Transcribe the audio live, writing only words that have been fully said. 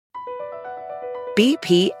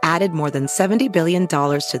BP added more than $70 billion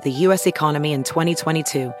to the U.S. economy in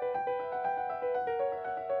 2022.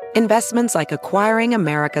 Investments like acquiring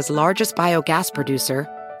America's largest biogas producer,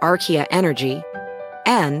 Archaea Energy,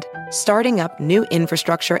 and starting up new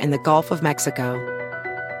infrastructure in the Gulf of Mexico.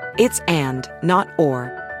 It's and, not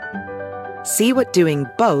or. See what doing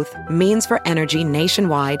both means for energy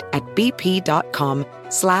nationwide at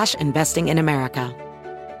bp.com/investing in America.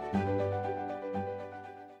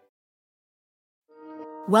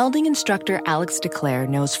 Welding instructor Alex DeClaire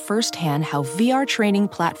knows firsthand how VR training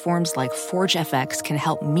platforms like ForgeFX can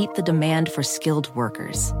help meet the demand for skilled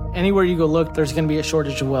workers. Anywhere you go look, there's going to be a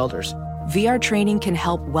shortage of welders. VR training can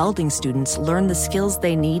help welding students learn the skills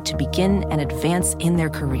they need to begin and advance in their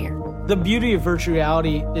career. The beauty of virtual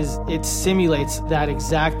reality is it simulates that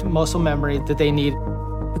exact muscle memory that they need.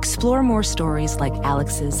 Explore more stories like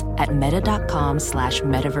Alex's at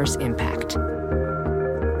meta.com/metaverseimpact.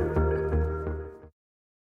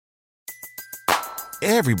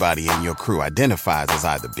 Everybody in your crew identifies as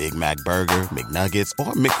either Big Mac Burger, McNuggets,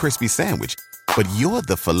 or McCrispy Sandwich. But you're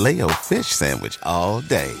the Filet-O-Fish Sandwich all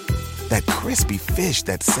day. That crispy fish,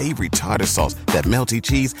 that savory tartar sauce, that melty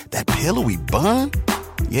cheese, that pillowy bun.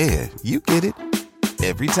 Yeah, you get it.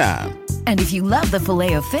 Every time. And if you love the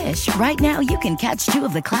Filet-O-Fish, right now you can catch two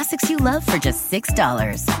of the classics you love for just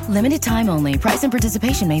 $6. Limited time only. Price and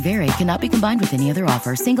participation may vary. Cannot be combined with any other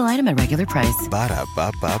offer. Single item at regular price.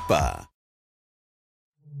 Ba-da-ba-ba-ba.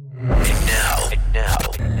 And now,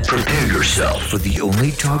 prepare yourself for the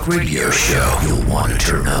only talk radio show you'll want to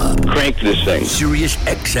turn up. Crank this thing. Sirius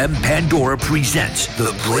XM Pandora presents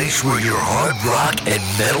the place where your hard rock and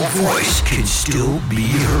metal voice can still be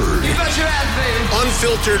heard. You bet your ass, baby.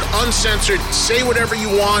 Unfiltered, uncensored, say whatever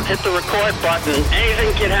you want. Hit the record button.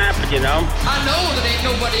 Anything can happen, you know? I know that ain't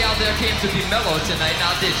nobody out there came to be mellow tonight,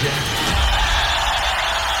 now did you?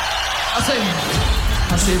 I say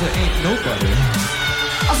there ain't nobody.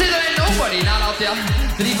 I say there ain't nobody not out there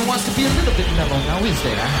that even wants to be a little bit mellow, now is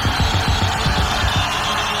there?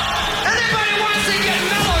 Anybody wants to get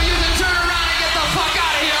mellow, you can turn around and get the fuck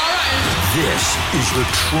out of here, all right? This is the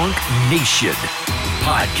Trunk Nation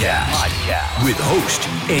podcast with host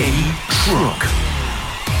Eddie Trunk.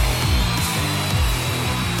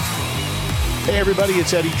 Hey everybody,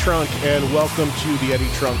 it's Eddie Trunk, and welcome to the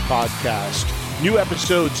Eddie Trunk podcast. New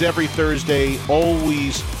episodes every Thursday,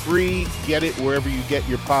 always free. Get it wherever you get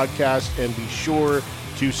your podcast, and be sure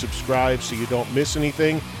to subscribe so you don't miss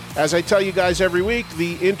anything. As I tell you guys every week,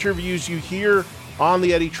 the interviews you hear on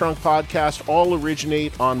the Eddie Trunk podcast all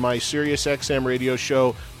originate on my Sirius XM radio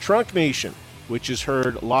show, Trunk Nation, which is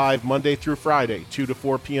heard live Monday through Friday, 2 to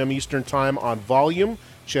 4 p.m. Eastern Time on Volume,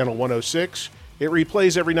 channel 106. It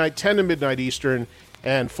replays every night, 10 to midnight Eastern,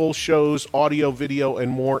 and full shows, audio, video, and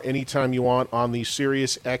more anytime you want on the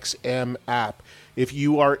Sirius XM app. If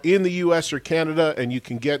you are in the U.S. or Canada and you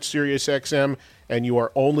can get Sirius XM and you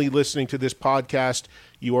are only listening to this podcast,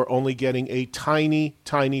 you are only getting a tiny,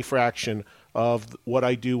 tiny fraction of what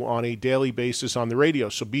I do on a daily basis on the radio.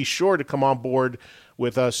 So be sure to come on board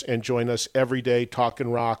with us and join us every day, talking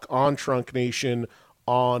rock on Trunk Nation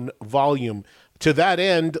on Volume. To that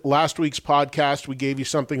end, last week's podcast, we gave you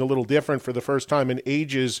something a little different for the first time in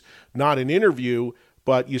ages, not an interview,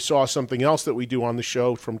 but you saw something else that we do on the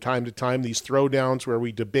show from time to time, these throwdowns where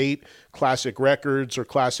we debate classic records or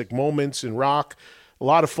classic moments in rock. A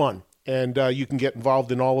lot of fun, and you can get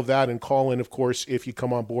involved in all of that and call in, of course, if you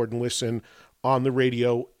come on board and listen on the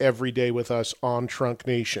radio every day with us on Trunk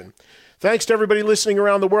Nation. Thanks to everybody listening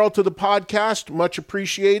around the world to the podcast. Much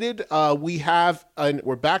appreciated.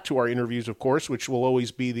 We're back to our interviews, of course, which will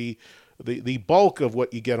always be the bulk of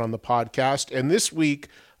what you get on the podcast. And this week,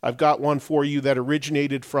 I've got one for you that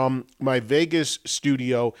originated from my Vegas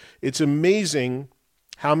studio. It's amazing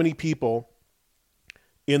how many people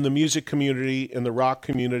in the music community, in the rock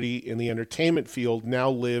community, in the entertainment field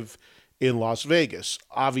now live in Las Vegas.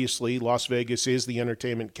 Obviously, Las Vegas is the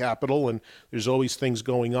entertainment capital, and there's always things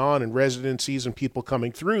going on and residencies and people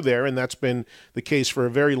coming through there, and that's been the case for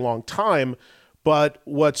a very long time. But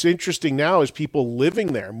what's interesting now is people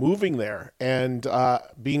living there, moving there, and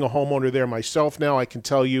being a homeowner there myself now, I can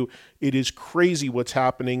tell you it is crazy what's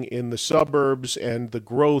happening in the suburbs and the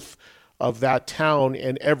growth of that town.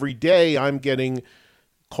 And every day I'm getting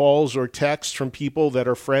calls or texts from people that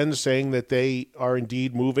are friends saying that they are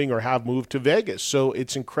indeed moving or have moved to Vegas. So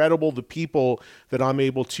it's incredible the people that I'm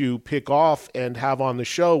able to pick off and have on the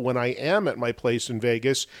show when I am at my place in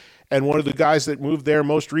Vegas. And one of the guys that moved there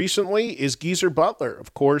most recently is Geezer Butler,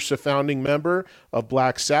 of course, a founding member of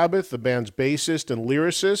Black Sabbath, the band's bassist and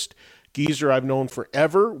lyricist. Geezer I've known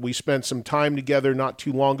forever. We spent some time together not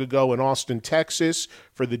too long ago in Austin, Texas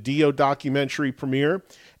for the Dio documentary premiere.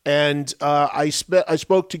 And I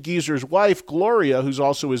spoke to Geezer's wife, Gloria, who's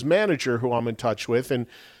also his manager, who I'm in touch with. And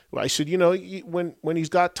I said, when he's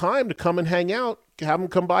got time to come and hang out, have him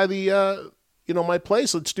come by the my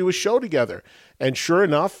place. Let's do a show together. And sure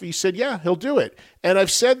enough, he said, yeah, he'll do it. And I've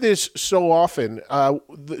said this so often.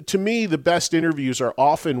 To me, the best interviews are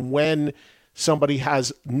often when somebody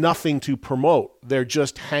has nothing to promote. They're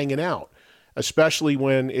just hanging out, especially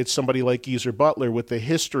when it's somebody like Geezer Butler with the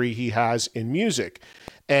history he has in music.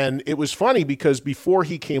 And it was funny because before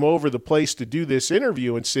he came over the place to do this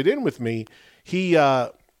interview and sit in with me, he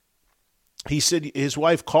said his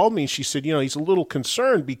wife called me and she said, he's a little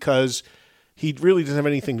concerned because he really doesn't have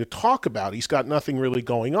anything to talk about. He's got nothing really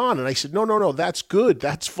going on. And I said, no, that's good.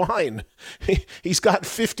 That's fine. He's got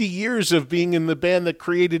 50 years of being in the band that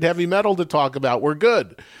created heavy metal to talk about. We're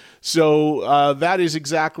good. So that is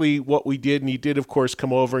exactly what we did. And he did, of course,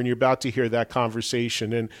 come over, and you're about to hear that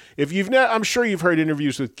conversation. And if I'm sure you've heard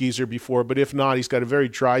interviews with Geezer before, but if not, he's got a very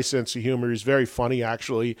dry sense of humor. He's very funny,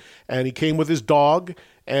 actually. And he came with his dog,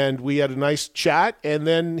 and we had a nice chat, and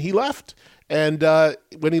then he left. And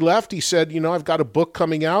when he left, he said, I've got a book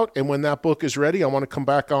coming out, and when that book is ready, I want to come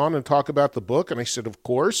back on and talk about the book. And I said, of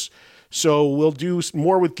course. So we'll do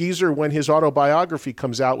more with Geezer when his autobiography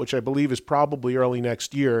comes out, which I believe is probably early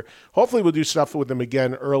next year. Hopefully we'll do stuff with him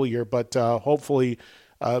again earlier, but hopefully,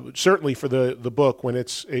 certainly for the book when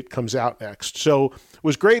it comes out next. So it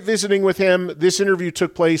was great visiting with him. This interview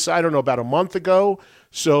took place, about a month ago.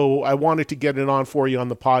 So I wanted to get it on for you on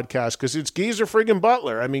the podcast because it's Geezer friggin'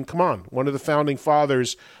 Butler. I mean, come on, one of the founding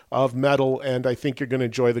fathers of metal, and I think you're going to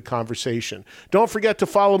enjoy the conversation. Don't forget to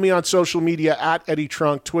follow me on social media at Eddie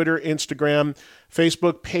Trunk, Twitter, Instagram,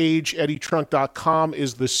 Facebook page, eddietrunk.com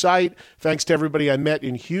is the site. Thanks to everybody I met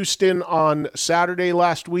in Houston on Saturday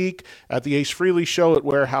last week at the Ace Frehley show at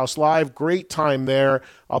Warehouse Live. Great time there.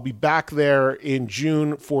 I'll be back there in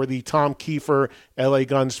June for the Tom Kiefer LA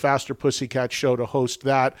Guns Faster Pussycat show to host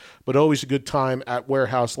that, but always a good time at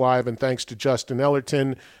Warehouse Live. And thanks to Justin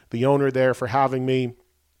Ellerton, the owner there, for having me,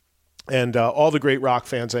 and all the great rock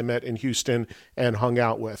fans I met in Houston and hung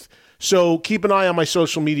out with. So keep an eye on my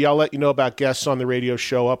social media. I'll let you know about guests on the radio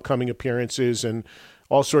show, upcoming appearances, and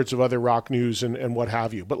all sorts of other rock news and what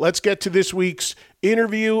have you. But let's get to this week's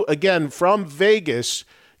interview. Again, from Vegas,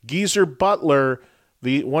 Geezer Butler,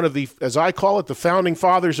 one of the, as I call it, the founding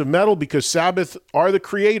fathers of metal, because Sabbath are the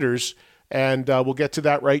creators. And we'll get to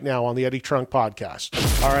that right now on the Eddie Trunk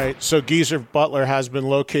podcast. All right, so Geezer Butler has been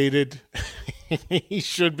located. He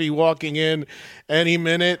should be walking in any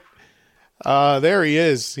minute. There he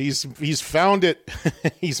is. He's found it.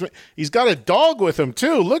 He's got a dog with him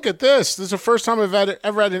too. Look at this. This is the first time I've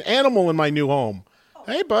ever had an animal in my new home.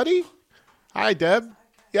 Hey, buddy. Hi, Deb.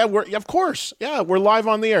 Yeah, of course. Yeah, we're live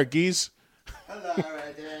on the air, Geez. Hello,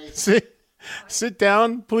 Eddie. Sit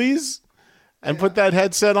down, please, and put that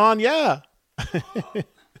headset on. Yeah.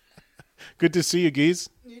 Good to see you, Geez.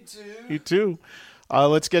 You too. You too.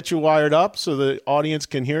 Let's get you wired up so the audience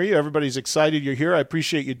can hear you. Everybody's excited you're here. I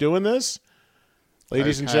appreciate you doing this.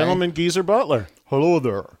 Ladies and gentlemen, Geezer Butler. Hello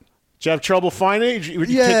there. Did you have trouble finding it? Did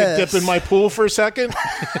you take a dip in my pool for a second?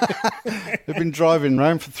 I've been driving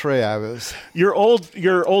around for 3 hours. Your old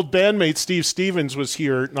bandmate, Steve Stevens, was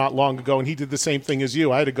here not long ago, and he did the same thing as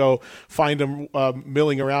you. I had to go find him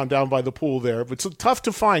milling around down by the pool there. But it's tough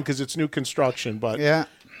to find because it's new construction. But yeah,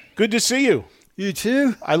 good to see you. You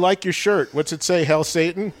too. I like your shirt. What's it say? Hell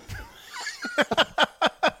Satan?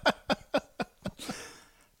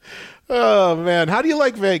 Oh, man. How do you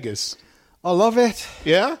like Vegas? I love it.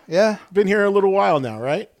 Yeah? Yeah. Been here a little while now,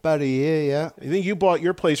 right? About a year, yeah. I think you bought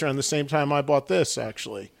your place around the same time I bought this,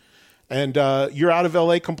 actually. And you're out of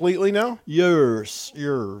L.A. completely now? Yours.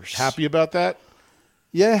 Happy about that?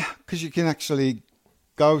 Yeah, because you can actually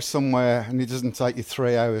go somewhere and it doesn't take you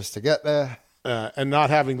 3 hours to get there. And not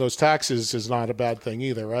having those taxes is not a bad thing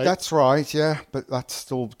either, right? That's right, yeah, but that's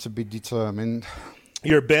still to be determined.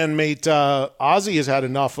 Your bandmate Ozzy has had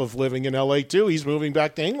enough of living in L.A. too. He's moving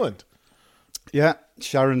back to England. Yeah,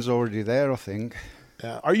 Sharon's already there, I think.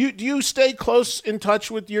 Yeah. Do you stay close in touch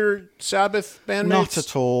with your Sabbath bandmates? Not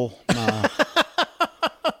at all, no.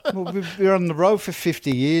 Well, we were on the road for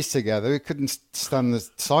 50 years together. We couldn't stand the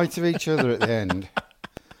sight of each other at the end.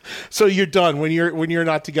 So you're done when you're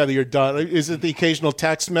not together. You're done. Is it the occasional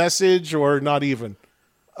text message or not even?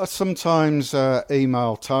 I sometimes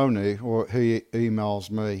email Tony, or he emails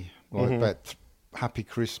me about Happy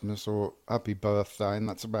Christmas or Happy Birthday, and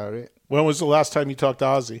that's about it. When was the last time you talked to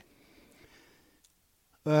Ozzy?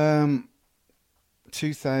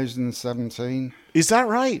 2017. Is that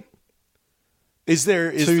right? Is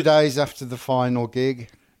there 2 days after the final gig.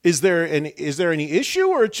 Is there any issue,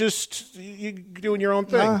 or just you doing your own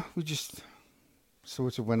thing? No, we just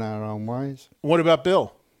sort of went our own ways. What about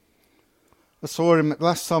Bill? I saw him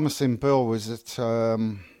last time I seen Bill was at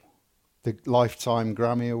the Lifetime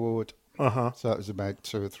Grammy Award. So that was about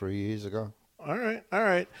 2 or 3 years ago. All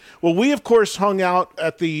right. Well, we of course hung out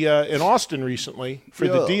at the in Austin recently for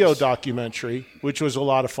the Dio documentary, which was a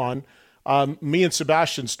lot of fun. Me and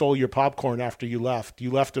Sebastian stole your popcorn after you left.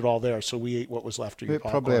 You left it all there, so we ate what was left of your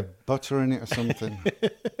popcorn. Probably had butter in it or something.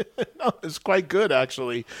 No, it's quite good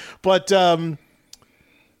actually. But the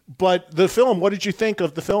film, what did you think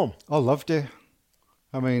of the film? I loved it.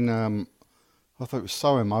 I mean, I thought it was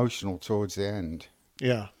so emotional towards the end.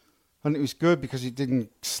 Yeah. And it was good because it didn't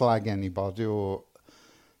slag anybody or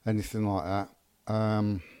anything like that.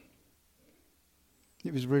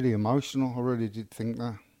 It was really emotional. I really did think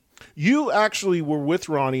that. You actually were with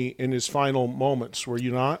Ronnie in his final moments, were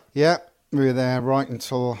you not? Yeah, we were there right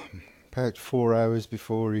until about 4 hours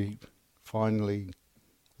before he finally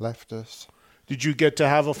left us. Did you get to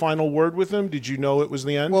have a final word with him? Did you know it was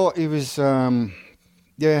the end? Well, he was,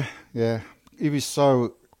 yeah. He was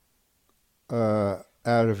so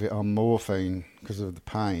out of it on morphine because of the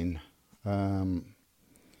pain.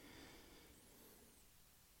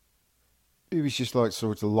 He was just like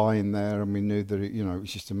sort of lying there, and we knew that it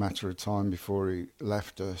was just a matter of time before he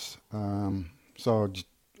left us. So just,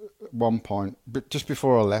 at one point, but just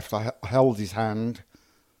before I left, I held his hand,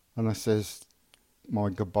 and I says my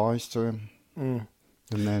goodbyes to him. And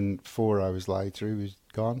then 4 hours later, he was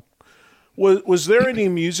gone. Was there any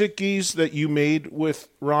music, Geese, that you made with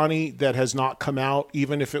Ronnie that has not come out,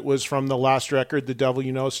 even if it was from the last record, The Devil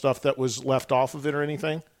You Know, stuff that was left off of it or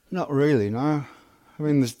anything? Not really, no. I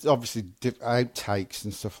mean, there's obviously outtakes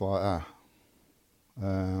and stuff like that.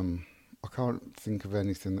 I can't think of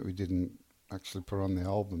anything that we didn't actually put on the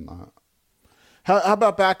album. That. How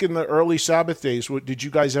about back in the early Sabbath days? Did you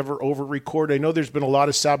guys ever over-record? I know there's been a lot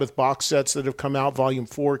of Sabbath box sets that have come out. Volume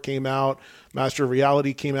 4 came out. Master of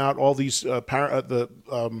Reality came out. All these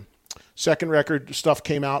second record stuff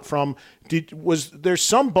came out from. Was there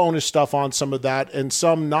some bonus stuff on some of that and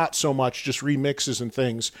some not so much, just remixes and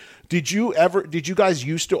things? Did you guys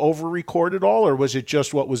used to over-record it all, or was it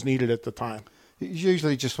just what was needed at the time? It was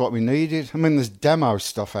usually just what we needed. I mean, there's demo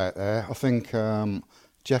stuff out there. I think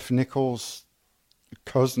Jeff Nichols'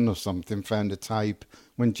 cousin or something found a tape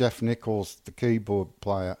when Jeff Nichols, the keyboard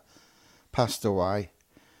player, passed away.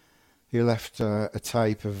 He left a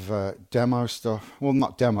tape of demo stuff. Well,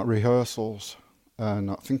 not demo, rehearsals. And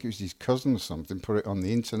I think it was his cousin or something put it on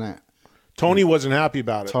the internet. Tony wasn't happy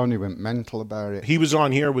about it. Tony went mental about it. He was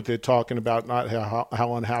on here with it talking about not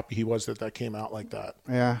how unhappy he was that came out like that.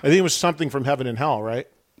 Yeah. I think it was something from Heaven and Hell, right?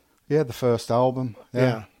 Yeah, the first album.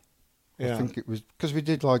 Yeah. I think it was because we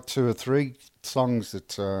did like 2 or 3 songs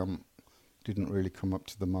that didn't really come up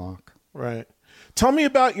to the mark. Right. Tell me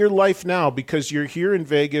about your life now, because you're here in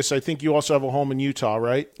Vegas. I think you also have a home in Utah,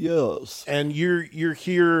 right? Yes. And you're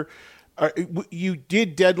here. You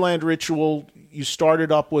did Deadland Ritual. You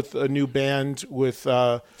started up with a new band with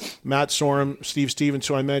Matt Sorum, Steve Stevens,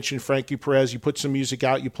 who I mentioned, Frankie Perez. You put some music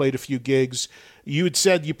out. You played a few gigs. You had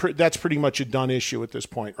said that's pretty much a done issue at this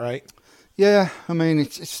point, right? Yeah. I mean,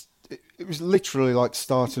 it was literally like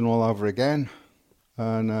starting all over again.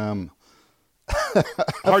 And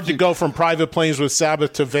hard to go from private planes with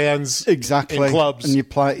Sabbath to Vans exactly in clubs. And you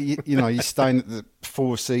play, you're staying at the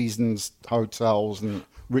Four Seasons hotels and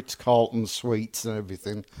Ritz-Carlton suites and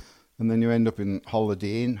everything. And then you end up in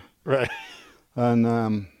Holiday Inn. Right. And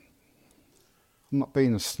I'm not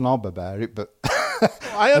being a snob about it, but...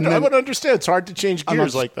 I would understand. It's hard to change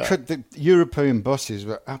gears like that. The European buses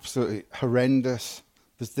were absolutely horrendous.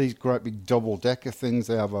 There's these great big double-decker things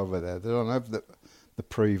they have over there. They don't have the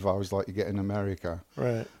Prevos like you get in America.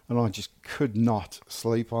 Right. And I just could not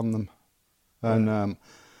sleep on them. And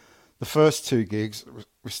the first 2 gigs,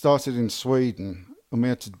 we started in Sweden, and we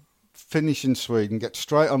had to finish in Sweden, get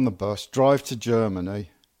straight on the bus, drive to Germany.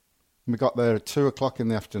 And we got there at 2 o'clock in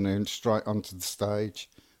the afternoon, straight onto the stage,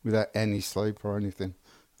 without any sleep or anything.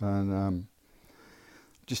 And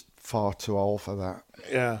just far too old for that.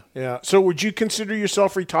 Yeah. So would you consider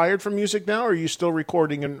yourself retired from music now, or are you still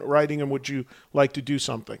recording and writing, and would you like to do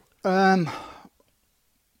something? I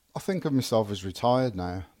think of myself as retired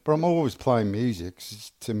now, but I'm always playing music.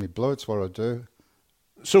 It's in my blood. It's what I do.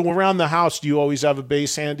 So around the house, do you always have a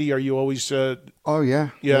bass handy? Are you always... Oh, yeah.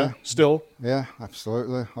 Yeah, still? Yeah,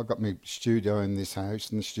 absolutely. I've got my studio in this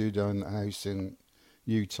house, and the studio in the house in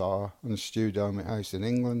Utah, and the studio in my house in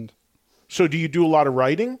England. So do you do a lot of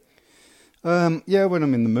writing? Yeah, when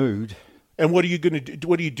I'm in the mood. And what are you going to do?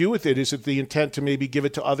 What do you do with it? Is it the intent to maybe give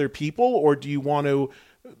it to other people, or do you want to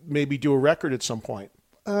maybe do a record at some point?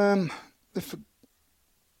 If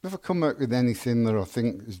I come out with anything that I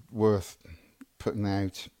think is worth putting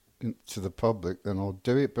out to the public, then I'll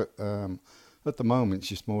do it. But at the moment, it's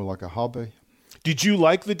just more like a hobby. Did you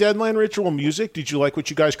like the Deadline Ritual music? Did you like what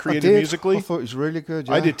you guys created musically? I thought it was really good.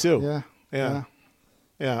 Yeah. I did too. Yeah.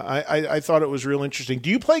 I thought it was real interesting. Do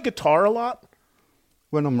you play guitar a lot?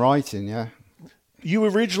 When I'm writing, yeah. You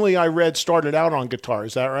originally, I read, started out on guitar.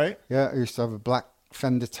 Is that right? Yeah, I used to have a black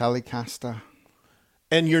Fender Telecaster.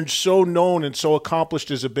 And you're so known and so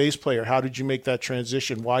accomplished as a bass player. How did you make that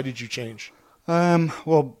transition? Why did you change?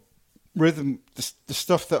 Well, rhythm, the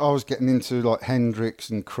stuff that I was getting into, like Hendrix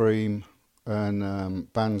and Cream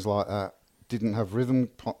and bands like that, didn't have rhythm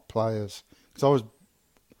players. Because I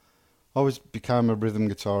always became a rhythm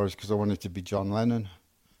guitarist because I wanted to be John Lennon.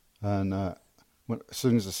 And as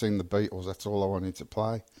soon as I seen the Beatles, that's all I wanted to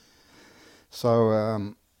play. So,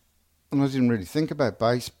 and I didn't really think about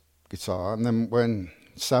bass guitar. And then when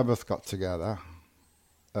Sabbath got together,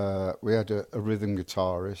 we had a rhythm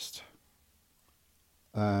guitarist,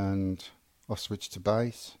 and I switched to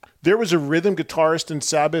bass. There was a rhythm guitarist in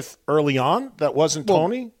Sabbath early on that wasn't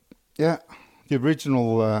Tony? Yeah. The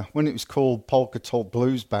original, when it was called Polka Tot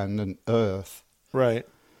Blues Band and Earth. Right.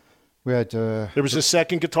 We had... there was a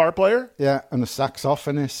second guitar player? Yeah, and a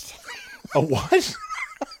saxophonist. A what?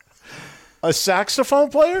 A saxophone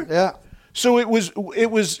player? Yeah. So it was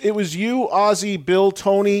you, Ozzy, Bill,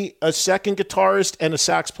 Tony, a second guitarist, and a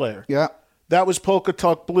sax player. Yeah. That was Polka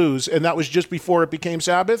Tot Blues, and that was just before it became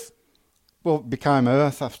Sabbath? Well, it became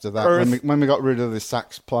Earth after that. Earth. When we got rid of the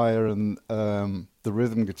sax player and the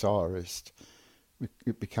rhythm guitarist,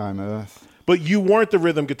 it became Earth. But you weren't the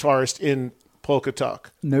rhythm guitarist in Polka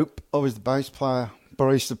Tot? Nope. I was the bass player. But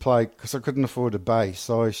I used to play, because I couldn't afford a bass,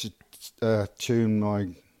 so I used to tune my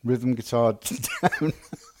rhythm guitar down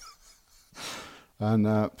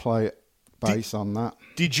and play bass on that.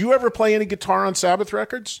 Did you ever play any guitar on Sabbath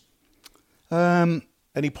records?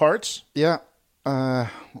 Any parts? Yeah. What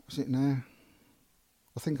was it now?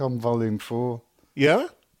 I think I'm volume 4. Yeah?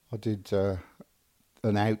 I did an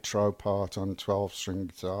outro part on 12-string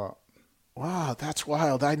guitar. Wow, that's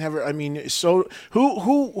wild. So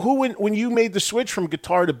who when you made the switch from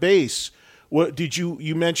guitar to bass, what did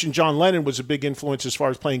you mentioned John Lennon was a big influence as far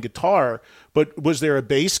as playing guitar, but was there a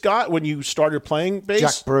bass guy when you started playing bass?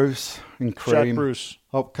 Jack Bruce and Cream. Jack Bruce.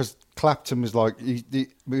 Oh, because Clapton was like,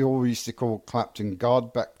 we always used to call Clapton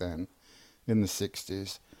God back then in the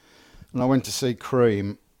 60s. And I went to see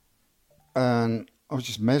Cream and I was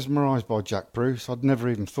just mesmerised by Jack Bruce. I'd never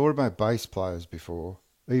even thought about bass players before.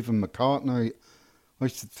 Even McCartney, I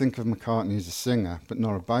used to think of McCartney as a singer, but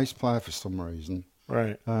not a bass player for some reason.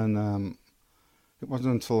 Right. And it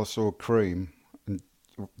wasn't until I saw Cream and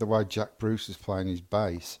the way Jack Bruce is playing his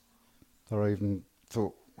bass that I even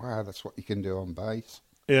thought, wow, that's what you can do on bass.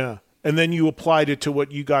 Yeah. And then you applied it to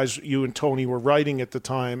what you and Tony were writing at the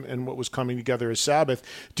time and what was coming together as Sabbath.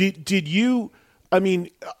 Did you, I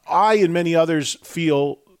and many others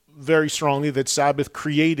feel very strongly that Sabbath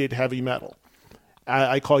created heavy metal.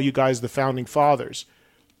 I call you guys the founding fathers.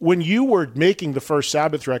 When you were making the first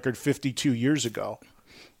Sabbath record 52 years ago,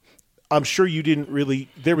 I'm sure you didn't really,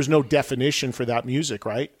 there was no definition for that music,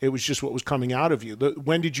 right? It was just what was coming out of you.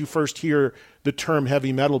 When did you first hear the term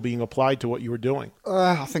heavy metal being applied to what you were doing?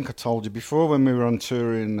 I think I told you before when we were on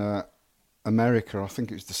tour in America. I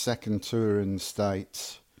think it was the second tour in the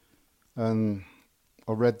States. And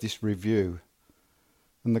I read this review.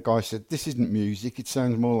 And the guy said, this isn't music. It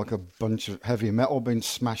sounds more like a bunch of heavy metal being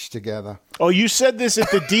smashed together. Oh, you said this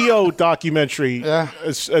at the Dio documentary, yeah,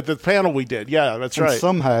 at the panel we did. Yeah, that's right. And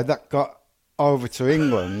somehow that got over to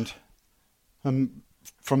England. And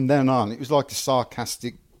from then on, it was like a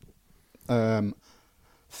sarcastic thing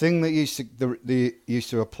that they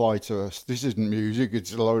used to apply to us. This isn't music.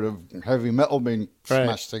 It's a load of heavy metal being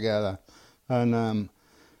smashed together. And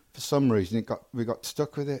for some reason, we got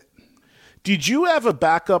stuck with it. Did you have a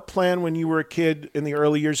backup plan when you were a kid in the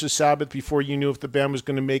early years of Sabbath before you knew if the band was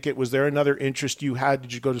going to make it? Was there another interest you had?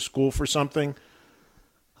 Did you go to school for something?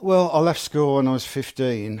 Well, I left school when I was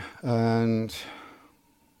 15 and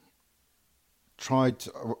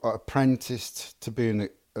apprenticed to be an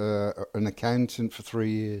accountant for 3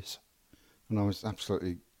 years. And I was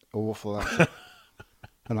absolutely awful at it.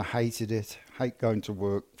 And I hated it. Hate going to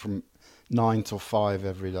work from 9 till 5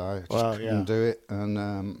 every day. I just couldn't do it.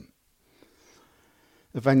 And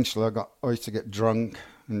eventually, I used to get drunk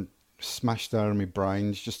and smashed out of my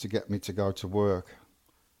brains just to get me to go to work.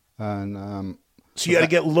 And so you had to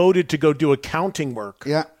get loaded to go do accounting work.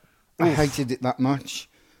 Yeah, I hated it that much.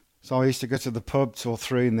 So I used to go to the pub till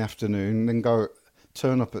 3 in the afternoon, then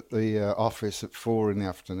turn up at the office at 4 in the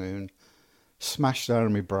afternoon, smash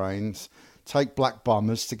down my brains, take black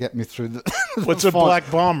bombers to get me through the... What's a black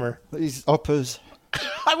bomber? These uppers.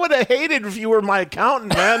 I would have hated if you were my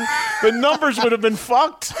accountant, man. The numbers would have been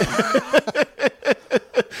fucked.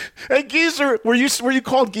 Hey, Geezer, were you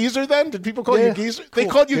called Geezer then? Did people call you Geezer? They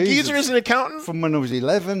called you Geezer as an accountant? From when I was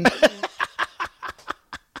 11.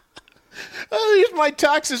 My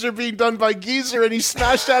taxes are being done by Geezer, and he's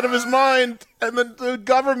smashed out of his mind. And the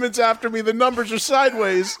government's after me. The numbers are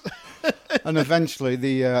sideways. And eventually,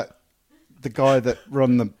 the guy that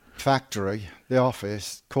run the factory, the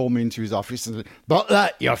office, called me into his office and said,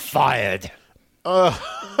 "Butler, you're fired."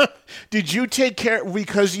 Did you take care,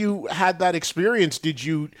 because you had that experience, did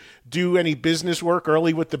you do any business work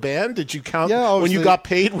early with the band? Did you count when you got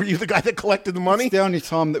paid? Were you the guy that collected the money? It's the only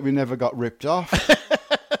time that we never got ripped off.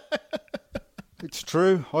 It's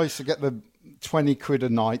true. I used to get the 20 quid a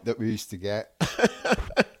night that we used to get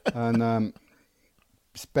and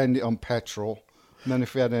spend it on petrol. And then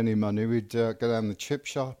if we had any money, we'd go down the chip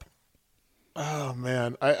shop. Oh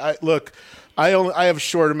man, I look, I have a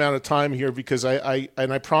short amount of time here because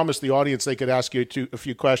I promised the audience they could ask you a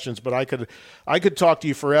few questions, but I could talk to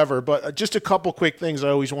you forever. But just a couple quick things I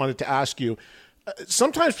always wanted to ask you.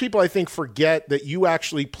 Sometimes people, I think, forget that you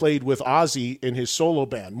actually played with Ozzy in his solo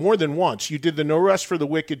band more than once. You did the No Rest for the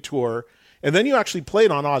Wicked tour, and then you actually played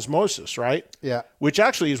on Osmosis, right? Yeah. Which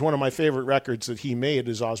actually is one of my favorite records that he made,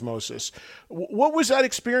 is Osmosis. What was that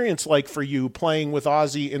experience like for you, playing with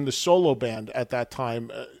Ozzy in the solo band at that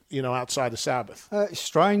time, outside of Sabbath? It's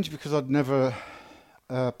strange because I'd never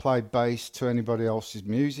played bass to anybody else's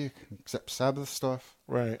music except Sabbath stuff.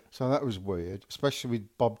 Right. So that was weird, especially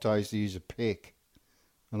with Bob Daisley use a pick,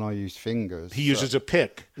 and I use fingers. He uses a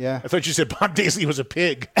pick. Yeah. I thought you said Bob Daisley was a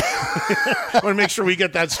pig. I want to make sure we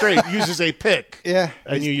get that straight. He uses a pick. Yeah.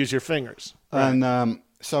 And you use your fingers. Right. And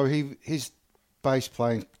so his bass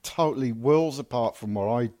playing totally worlds apart from what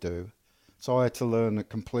I do. So I had to learn a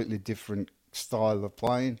completely different style of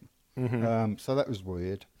playing. Mm-hmm. So that was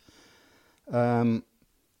weird. As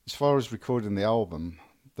far as recording the album,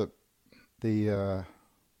 the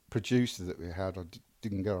producer that we had, I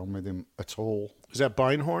didn't get on with him at all. Is that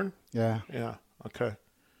Beinhorn? Yeah. Yeah. Okay.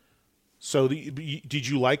 So did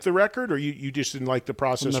you like the record, or you just didn't like the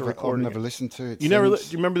process of recording? I've never listened to it. Do you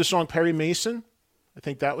remember the song Perry Mason? I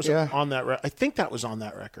think that was on that. I think that was on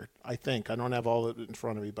that record. I don't have all of it in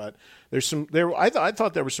front of me, but there's some there. I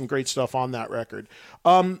thought there was some great stuff on that record.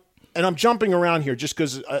 And I'm jumping around here just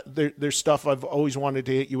because there's stuff I've always wanted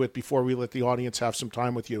to hit you with before we let the audience have some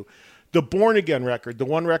time with you. The Born Again record, the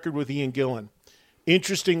one record with Ian Gillan.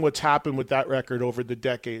 Interesting what's happened with that record over the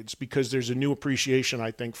decades, because there's a new appreciation,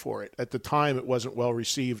 I think, for it. At the time, it wasn't well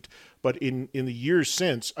received, but in the years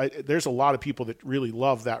since, there's a lot of people that really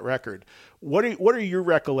love that record. What are your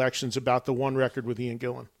recollections about the one record with Ian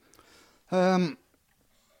Gillan?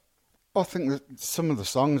 I think that some of the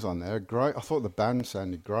songs on there are great. I thought the band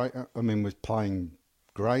sounded great. I mean, was playing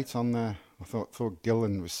great on there. I thought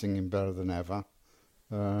Gillan was singing better than ever.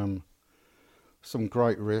 Some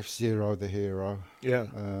great riffs, Zero the Hero. Yeah.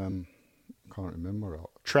 Can't remember it.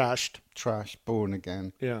 Trash, Born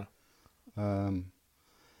Again. Yeah. But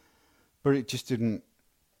it just didn't,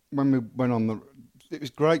 when we went on it was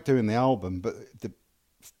great doing the album, but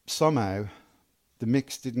somehow the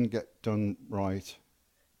mix didn't get done right.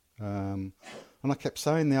 And I kept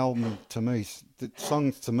saying the album to me, the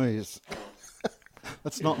songs to me is,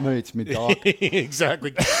 that's not me, it's me dog.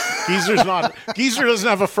 Exactly. Geezer doesn't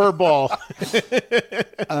have a fur ball.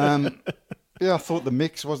 Yeah, I thought the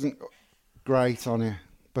mix wasn't great on it,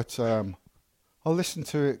 but I listened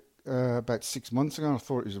to it about 6 months ago and I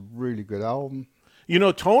thought it was a really good album.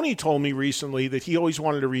 Tony told me recently that he always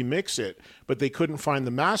wanted to remix it, but they couldn't find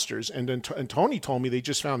the masters. And Tony told me they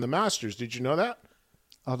just found the masters. Did you know that?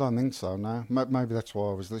 I don't think so, no. Maybe that's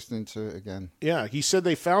why I was listening to it again. Yeah, he said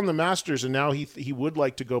they found the masters, and now he would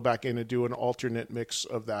like to go back in and do an alternate mix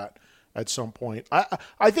of that at some point.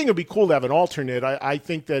 I think it'd be cool to have an alternate. I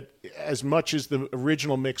think that as much as the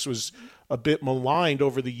original mix was a bit maligned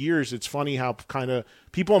over the years, it's funny how kind of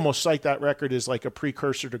people almost cite that record as like a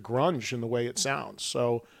precursor to grunge in the way it sounds.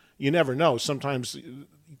 So you never know. Sometimes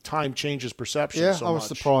time changes perception. Yeah, so I was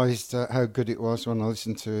much. surprised how good it was when I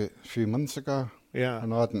listened to it a few months ago. Yeah,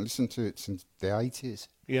 and I hadn't listened to it since the 80s.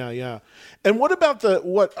 Yeah. And what about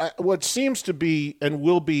what seems to be and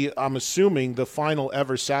will be, I'm assuming, the final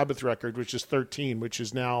ever Sabbath record, which is 13, which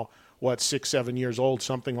is now 6-7 years old,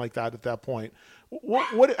 something like that at that point.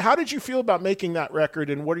 How did you feel about making that record,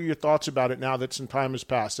 and what are your thoughts about it now that some time has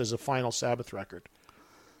passed as a final Sabbath record?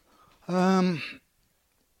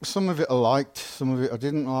 Some of it I liked, some of it I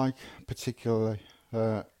didn't like particularly.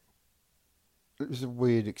 It was a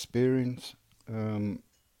weird experience,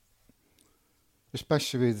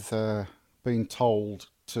 especially with being told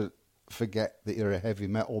to forget that you're a heavy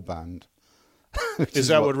metal band. Is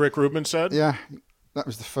that what Rick Rubin said? Yeah, that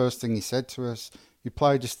was the first thing he said to us. He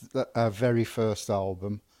played us our very first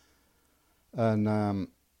album and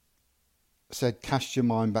said, cast your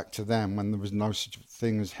mind back to them when there was no such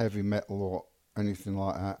thing as heavy metal or anything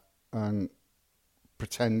like that, and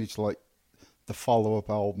pretend it's like the follow-up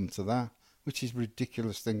album to that, which is a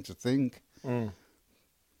ridiculous thing to think.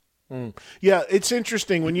 Yeah, it's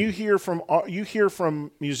interesting when you hear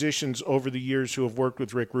from musicians over the years who have worked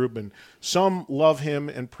with Rick Rubin. Some love him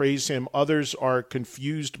and praise him. Others are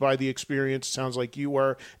confused by the experience. Sounds like you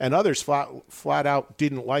were, and others flat out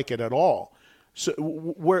didn't like it at all. So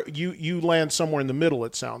where you land somewhere in the middle,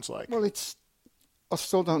 it sounds like. Well, I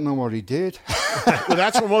still don't know what he did. Well,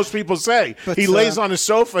 that's what most people say. But, he lays on a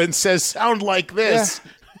sofa and says, "Sound like this."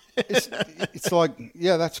 Yeah, it's like,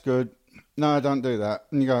 yeah, that's good. No, don't do that.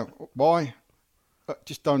 And you go, why?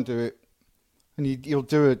 Just don't do it. And you'll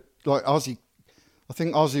do it like Ozzy. I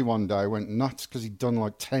think Ozzy one day went nuts because he'd done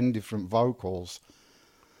like 10 different vocals.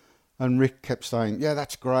 And Rick kept saying, yeah,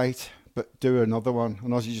 that's great, but do another one.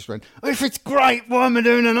 And Ozzy just went, if it's great, why am I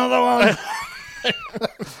doing another one?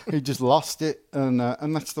 He just lost it. And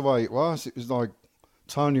that's the way it was. It was like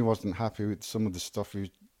Tony wasn't happy with some of the stuff he was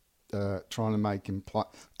trying to make him play.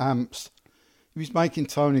 Amps. He was making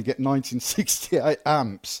Tony get 1968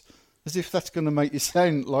 amps, as if that's going to make you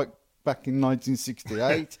sound like back in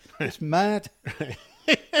 1968. It's mad.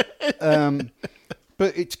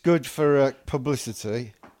 But it's good for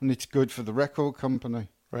publicity, and it's good for the record company.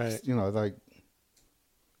 Right. You know,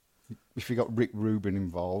 if you got Rick Rubin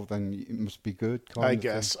involved, then it must be good. I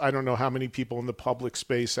guess. I don't know how many people in the public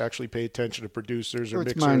space actually pay attention to producers or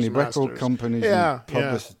it's mixers. Mainly masters. record companies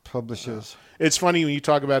and publishers. It's funny when you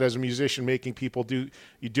talk about as a musician making people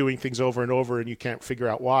doing things over and over and you can't figure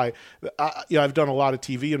out why. I've done a lot of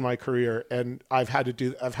TV in my career, and I've had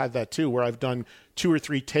that too, where I've done 2 or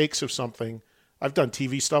 3 takes of something. I've done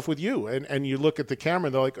TV stuff with you, and you look at the camera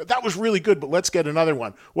and they're like, that was really good, but let's get another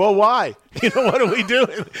one. Well, why? What are we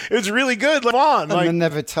doing? It's really good. Come on. And they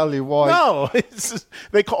never tell you why. No.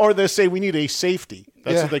 They say we need a safety.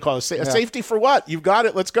 That's what they call it. A safety for what? You've got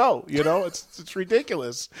it. Let's go. It's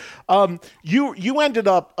ridiculous. You ended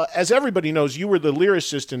up, as everybody knows, you were the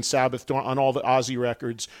lyricist in Sabbath on all the Ozzy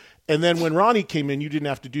records. And then when Ronnie came in, you didn't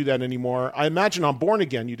have to do that anymore. I imagine on Born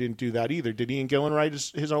Again, you didn't do that either. Did Ian Gillan write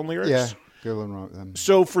his own lyrics? Yeah. Gillan wrote them.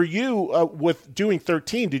 So for you, with doing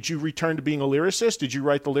 13, did you return to being a lyricist? Did you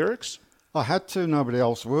write the lyrics? I had to. Nobody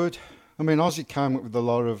else would. I mean, Ozzy came up with a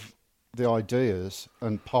lot of the ideas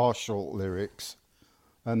and partial lyrics,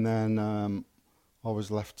 and then I was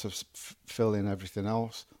left to fill in everything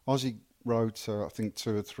else. Ozzy wrote, I think,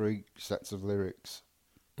 2 or 3 sets of lyrics.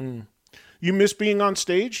 You miss being on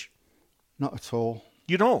stage? Not at all.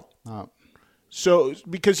 You don't? No. So,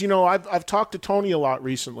 because, I've talked to Tony a lot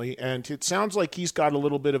recently, and it sounds like he's got a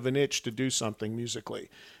little bit of an itch to do something musically,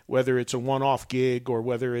 whether it's a one-off gig or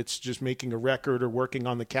whether it's just making a record or working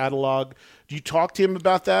on the catalog. Do you talk to him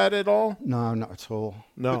about that at all? No, not at all.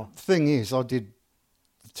 No. But the thing is, I did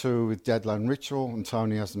the tour with Deadland Ritual, and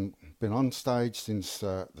Tony hasn't been on stage since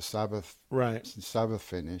the Sabbath. Right. Since Sabbath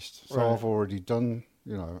finished. So right. I've already done,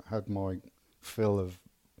 had my fill of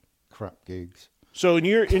crap gigs. So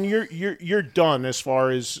you're done as far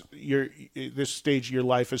as this stage of your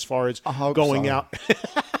life, as far as going out.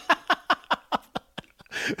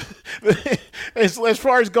 As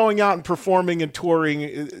far as going out and performing and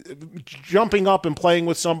touring, jumping up and playing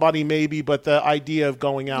with somebody maybe, but the idea of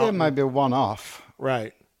going out. Yeah, maybe a one-off.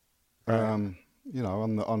 Right. On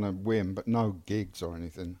a whim, but no gigs or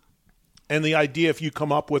anything. And the idea, if you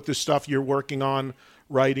come up with the stuff you're working on,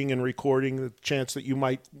 writing and recording, the chance that you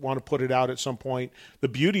might want to put it out at some point. The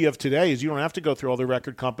beauty of today is you don't have to go through all the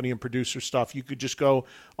record company and producer stuff. You could just go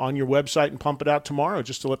on your website and pump it out tomorrow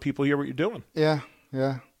just to let people hear what you're doing. Yeah.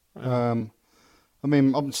 I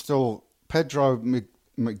mean, I'm still... Pedro, my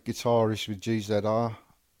guitarist with GZR,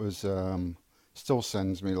 still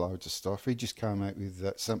sends me loads of stuff. He just came out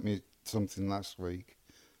with sent me something last week.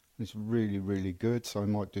 It's really, really good, so I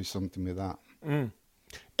might do something with that.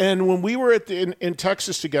 And when we were in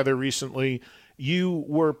Texas together recently, you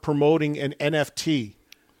were promoting an NFT.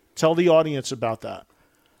 Tell the audience about that.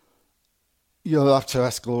 You'll have to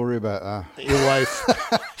ask Glory about that. Your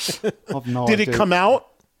wife. I've no Did idea. It come out?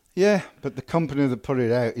 Yeah, but the company that put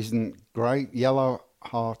it out isn't great. Yellow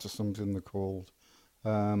Heart or something they're called.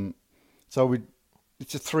 So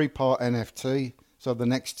it's a 3-part NFT. So the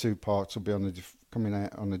next 2 parts will be on coming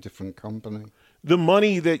out on a different company. The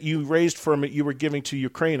money that you raised from it, you were giving to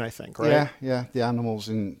Ukraine, I think, right? Yeah. The animals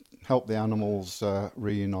help the animals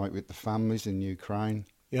reunite with the families in Ukraine.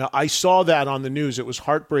 Yeah, I saw that on the news. It was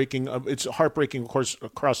heartbreaking. It's heartbreaking, of course,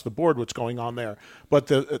 across the board what's going on there. But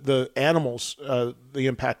the animals, the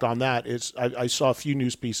impact on that is. I saw a few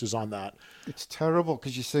news pieces on that. It's terrible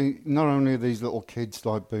because you see, not only are these little kids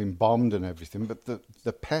like being bombed and everything, but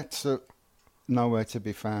the pets are nowhere to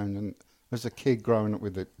be found. And as a kid growing up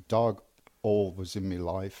with a dog, all was in my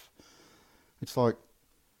life. It's like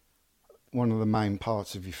one of the main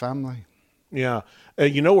parts of your family. Yeah.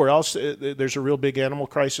 You know where else there's a real big animal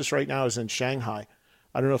crisis right now is in Shanghai.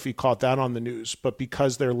 I don't know if you caught that on the news, but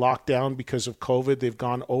because they're locked down because of COVID,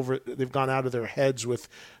 they've gone out of their heads with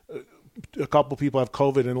a couple people have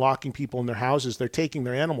COVID and locking people in their houses. They're taking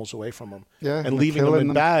their animals away from them and leaving them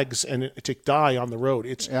in bags and to die on the road.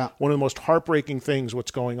 It's one of the most heartbreaking things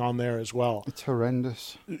what's going on there as well. It's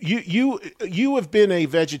horrendous. You have been a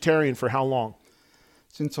vegetarian for how long?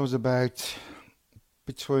 Since I was about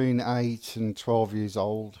between 8 and 12 years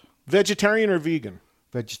old. Vegetarian or vegan?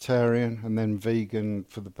 Vegetarian, and then vegan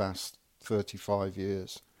for the past 35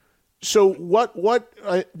 years. So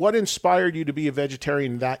what inspired you to be a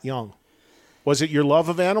vegetarian that young? Was it your love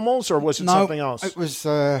of animals or was it something else? It was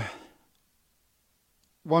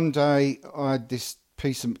one day I had this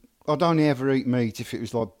piece of... I'd only ever eat meat if it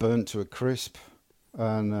was like burnt to a crisp.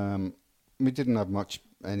 And we didn't have much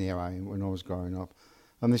anyway when I was growing up.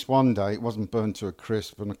 And this one day it wasn't burnt to a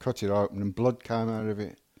crisp and I cut it open and blood came out of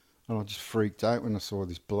it. And I just freaked out when I saw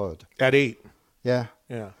this blood. At 8? Yeah.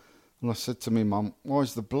 Yeah. And I said to my mum, why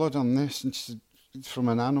is the blood on this? And she said, it's from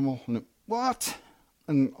an animal. And what?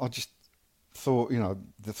 And I just thought,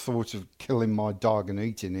 the thought of killing my dog and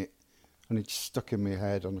eating it, and it just stuck in my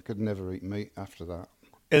head, and I could never eat meat after that.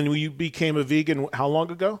 And you became a vegan how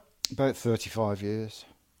long ago? About 35 years.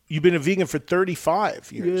 You've been a vegan for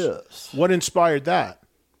 35 years? Yes. What inspired that?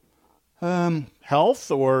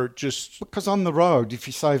 Health or just... Because on the road, if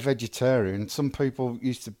you say vegetarian, some people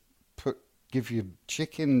used to give you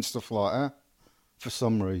chicken and stuff like that for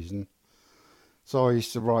some reason. So I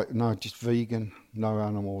used to write, no, just vegan, no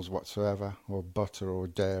animals whatsoever, or butter or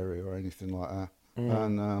dairy or anything like that.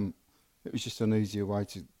 And it was just an easier way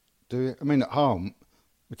to do it. I mean, at home,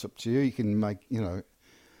 it's up to you. You can make, you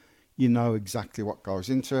know exactly what goes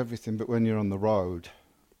into everything. But when you're on the road,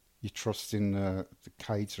 you trust in the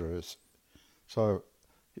caterers. So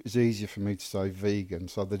it was easier for me to say vegan,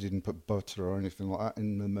 so they didn't put butter or anything like that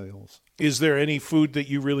in the meals. Is there any food that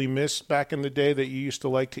you really miss back in the day that you used to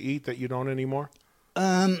like to eat that you don't anymore?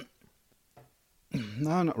 No,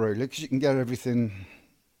 not really, because you can get everything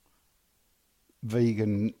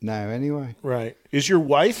vegan now anyway. Right. Is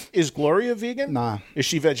Gloria vegan? Nah. Is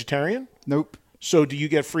she vegetarian? Nope. So do you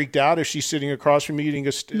get freaked out if she's sitting across from you eating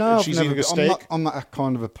a steak? No, eating a steak? I'm not that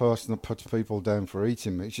kind of a person that puts people down for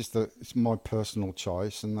eating meat. It's just that it's my personal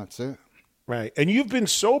choice, and that's it. Right. And you've been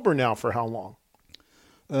sober now for how long?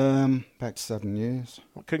 About 7 years.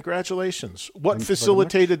 Well, congratulations. What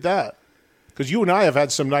facilitated that? Because you and I have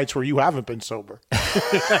had some nights where you haven't been sober.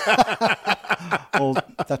 Well,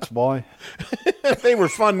 that's why. They were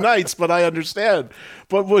fun nights, but I understand.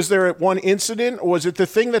 But was there one incident, or was it the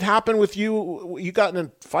thing that happened with you? You got in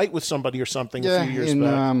a fight with somebody or something a few years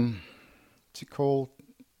back. What's it called?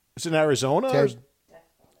 It's in Arizona?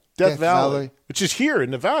 Death Valley. Which is here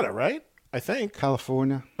in Nevada, right? I think.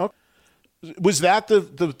 California. Okay. Was that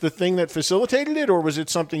the thing that facilitated it, or was it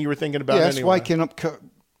something you were thinking about anyway? Yes, waking up,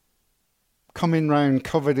 coming round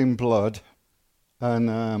covered in blood,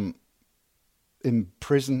 and in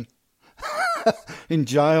prison, in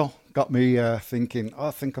jail, got me thinking, I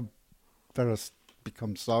think I better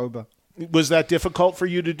become sober. Was that difficult for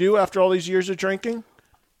you to do after all these years of drinking?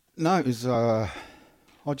 No, it was, I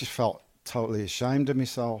just felt totally ashamed of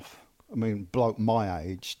myself. I mean, bloke my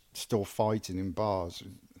age, still fighting in bars.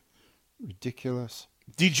 Ridiculous.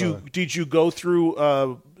 Did you go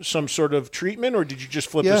through some sort of treatment, or did you just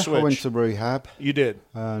flip the switch? Yeah, I went to rehab. You did?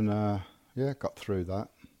 And, got through that.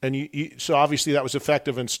 And so obviously that was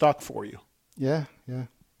effective and stuck for you. Yeah.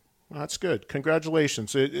 Well, that's good.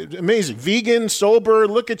 Congratulations. Amazing. Vegan, sober,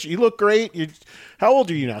 look at you. You look great. How old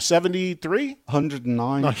are you now, 73?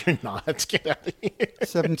 109. No, you're not. Let's get out of here.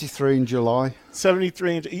 73 in July.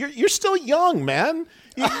 73. You're still young, man.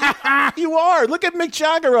 You are. Look at Mick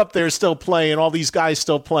Jagger up there still playing, all these guys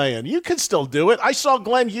still playing. You could still do it. I saw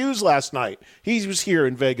Glenn Hughes last night. He was here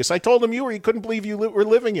in Vegas. I told him he couldn't believe you were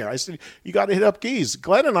living here. I said, you got to hit up Geese.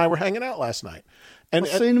 Glenn and I were hanging out last night. I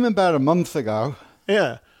seen him about a month ago.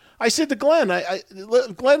 Yeah. I said to Glenn,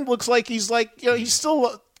 Glenn looks like he's he's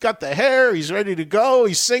still got the hair. He's ready to go.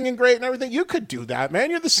 He's singing great and everything. You could do that,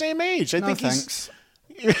 man. You're the same age. I think thanks.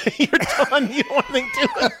 You're done. You don't want anything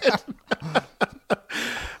to do it.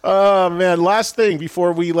 Oh, man. Last thing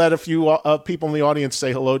before we let a few people in the audience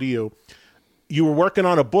say hello to you. You were working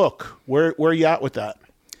on a book. Where are you at with that?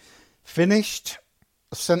 Finished.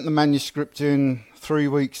 I sent the manuscript in 3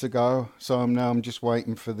 weeks ago, so I'm just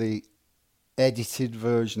waiting for the edited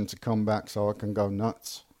version to come back so I can go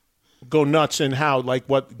nuts. Go nuts in how? Like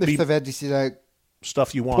what? If they've edited out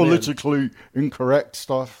stuff you want politically incorrect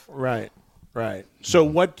stuff. Right. So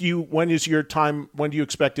when is your time? When do you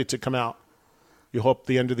expect it to come out? You hope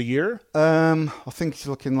the end of the year? I think it's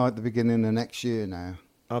looking like the beginning of next year now.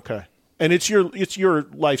 Okay. And it's your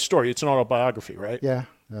life story. It's an autobiography, right? Yeah.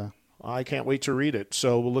 I can't wait to read it.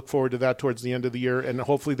 So we'll look forward to that towards the end of the year, and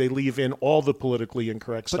hopefully they leave in all the politically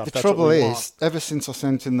incorrect stuff. But the trouble is, ever since I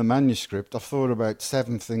sent in the manuscript, I've thought about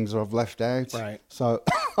 7 things I've left out. Right. So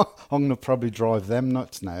I'm going to probably drive them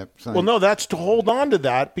nuts now. So. Well, no, that's to hold on to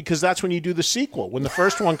that, because that's when you do the sequel. When the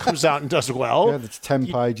first one comes out and does well. Yeah, that's 10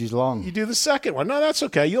 pages long. You do the second one. No, that's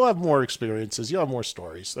okay. You'll have more experiences. You'll have more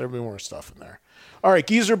stories. There'll be more stuff in there. All right,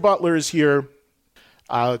 Geezer Butler is here.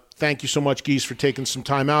 Thank you so much, Geese, for taking some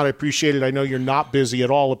time out. I appreciate it. I know you're not busy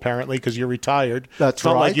at all, apparently, because you're retired. That's it's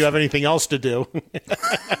not right. like you have anything else to do.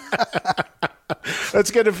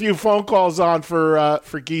 Let's get a few phone calls on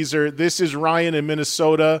for Geezer. This is Ryan in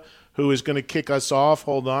Minnesota, who is going to kick us off.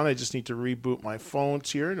 Hold on. I just need to reboot my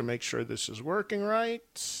phones here to make sure this is working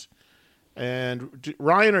right. And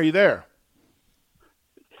Ryan, are you there?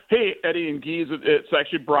 Hey, Eddie and Geese. It's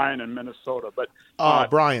actually Brian in Minnesota. But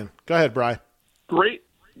Brian. Go ahead, Brian.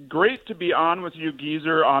 Great to be on with you,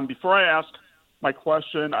 Geezer. Before I ask my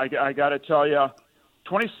question, I got to tell you,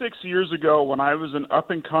 26 years ago, when I was an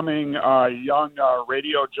up-and-coming young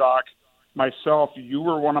radio jock myself, you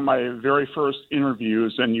were one of my very first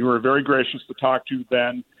interviews, and you were very gracious to talk to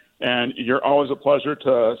then, and you're always a pleasure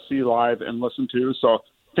to see live and listen to. So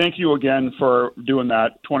thank you again for doing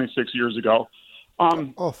that 26 years ago.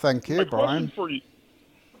 Thank you, Brian.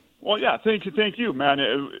 Well, yeah, thank you, man.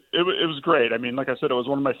 It was great. I mean, like I said, it was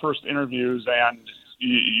one of my first interviews, and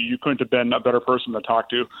you couldn't have been a better person to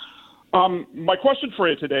talk to. My question for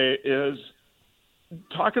you today is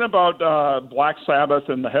talking about Black Sabbath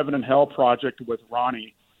and the Heaven and Hell project with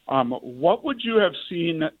Ronnie. What would you have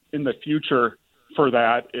seen in the future for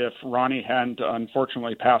that if Ronnie hadn't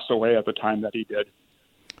unfortunately passed away at the time that he did?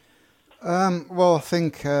 Well, I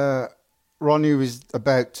think Ronnie was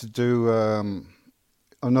about to do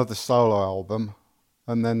another solo album,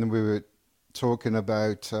 and then we were talking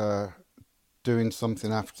about doing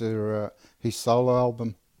something after his solo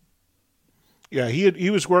album. Yeah,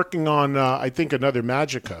 he was working on I think another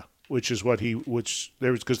Magica,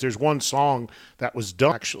 because there's one song that was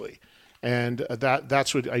done actually, and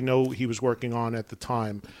that's what I know he was working on at the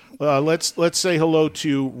time. Let's say hello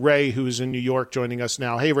to Ray, who's in New York, joining us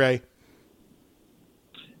now. Hey, Ray.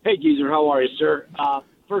 Hey, Geezer, how are you, sir?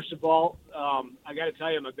 First of all, I got to tell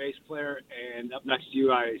you, I'm a bass player, and up next to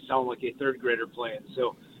you, I sound like a third grader playing.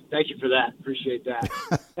 So thank you for that. Appreciate that.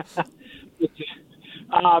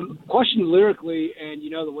 Question lyrically, and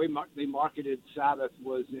the way they marketed Sabbath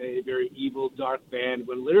was a very evil, dark band,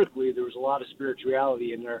 when lyrically there was a lot of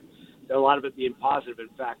spirituality in there, a lot of it being positive. In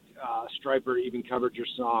fact, Stryper even covered your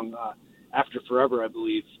song After Forever, I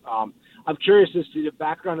believe. I'm curious as to the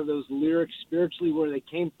background of those lyrics spiritually, where they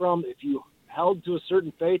came from, if you held to a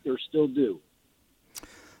certain faith or still do.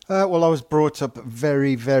 Well, I was brought up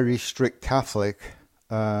very, very strict Catholic.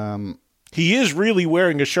 He is really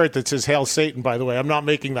wearing a shirt that says Hail Satan, by the way. I'm not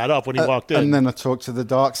making that up when he walked in. And then I talked to the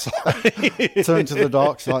dark side, turned to the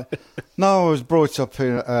dark side. No, I was brought up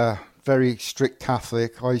in a very strict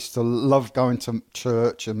Catholic. I used to love going to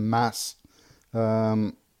church and mass.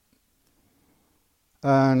 And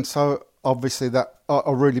so obviously that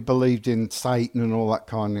I really believed in Satan and all that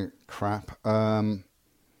kind of crap. And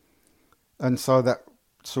so that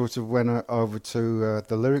sort of went over to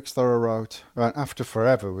the lyrics that I wrote. After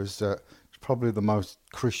Forever was probably the most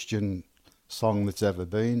Christian song that's ever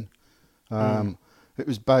been. It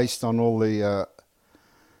was based on all the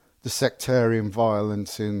sectarian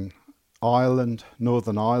violence in Ireland,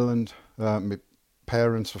 Northern Ireland. My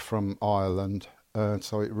parents were from Ireland,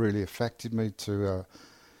 so it really affected me to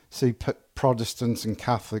see Protestants and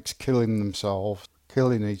Catholics killing themselves,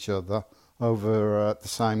 killing each other over the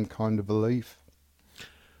same kind of belief.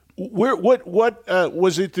 What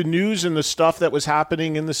was it? The news and the stuff that was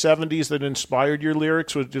happening in the 70s that inspired your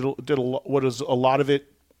lyrics? Was a lot of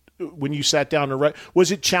it when you sat down to write?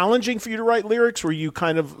 Was it challenging for you to write lyrics? Were you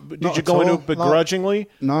did you go into it begrudgingly?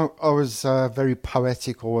 No, I was very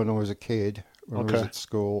poetical when I was a kid. When I was at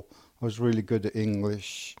school, I was really good at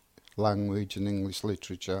English language and English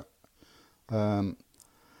literature. So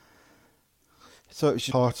it was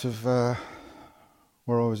part of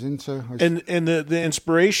where I was into. And the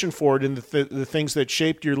inspiration for it and the things that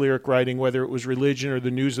shaped your lyric writing, whether it was religion or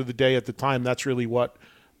the news of the day at the time, that's really what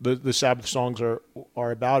the Sabbath songs are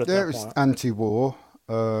about at that point. It was anti-war,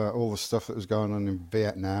 all the stuff that was going on in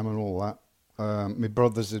Vietnam and all that. My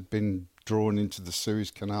brothers had been drawn into the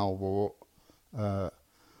Suez Canal War, and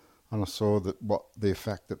I saw what the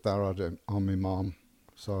effect that had on my mom.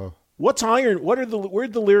 So, where'd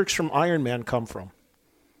the lyrics from Iron Man come from?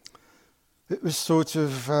 It was sort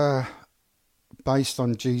of based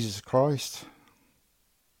on Jesus Christ.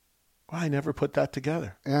 I never put that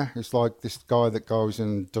together. Yeah, it's like this guy that goes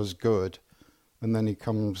and does good, and then he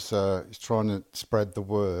comes, he's trying to spread the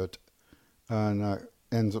word, and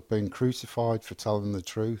ends up being crucified for telling the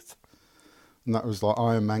truth. And that was like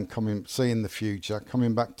Iron Man seeing the future,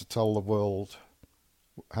 coming back to tell the world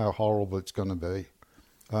how horrible it's going to be,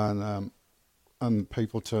 and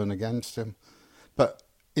people turn against him. But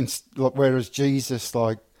whereas Jesus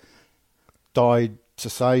died to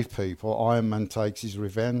save people, Iron Man takes his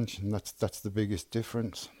revenge, and that's the biggest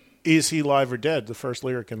difference. Is he alive or dead? The first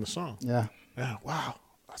lyric in the song. Yeah. Yeah. Wow,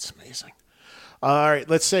 that's amazing. All right,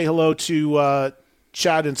 let's say hello to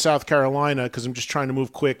Chad in South Carolina, because I'm just trying to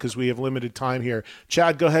move quick because we have limited time here.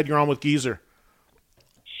 Chad, go ahead. You're on with Geezer.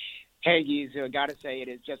 Hey, Geezer. I got to say, it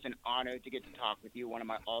is just an honor to get to talk with you. One of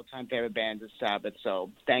my all-time favorite bands is Sabbath, so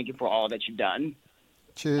thank you for all that you've done.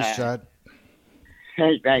 Cheers, Chad.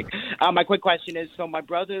 Hey, thanks. My quick question is, so my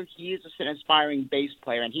brother, he is an aspiring bass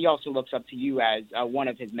player, and he also looks up to you as one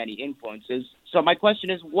of his many influences. So my question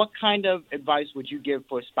is, what kind of advice would you give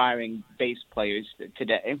for aspiring bass players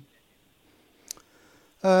today?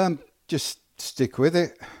 Just stick with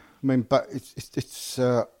it. I mean, but it's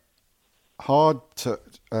hard to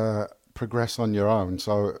progress on your own.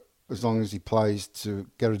 So as long as he plays, to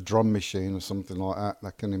get a drum machine or something like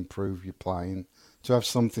that can improve your playing. To have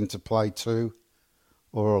something to play to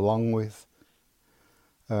or along with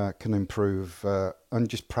can improve. And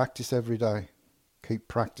just practice every day. Keep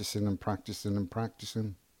practicing and practicing and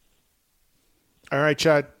practicing. All right,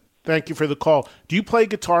 Chad. Thank you for the call. Do you play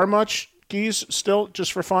guitar much, Geese, still,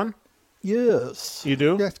 just for fun? Yes. You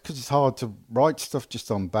do? Yeah, because it's hard to write stuff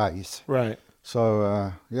just on bass. Right. So,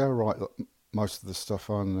 I write most of the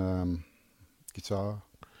stuff on guitar.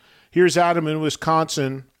 Here's Adam in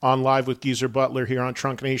Wisconsin on Live with Geezer Butler here on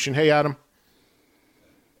Trunk Nation. Hey, Adam.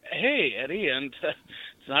 Hey, Eddie, and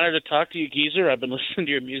it's an honor to talk to you, Geezer. I've been listening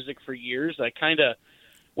to your music for years. I kind of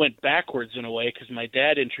went backwards in a way because my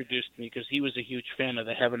dad introduced me because he was a huge fan of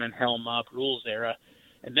the Heaven and Hell Mob Rules era.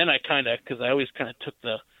 And then I because I always kind of took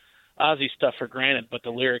the Ozzy stuff for granted, but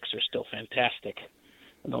the lyrics are still fantastic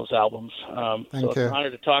in those albums. Thank you. It's an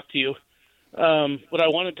honor to talk to you. What I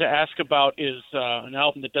wanted to ask about is an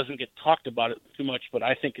album that doesn't get talked about it too much, but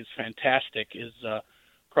I think is fantastic, is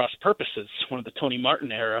Cross Purposes, one of the Tony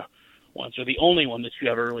Martin era ones, or the only one that you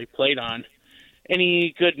ever really played on.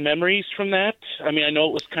 Any good memories from that? I mean, I know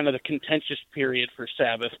it was kind of the contentious period for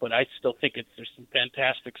Sabbath, but I still think there's some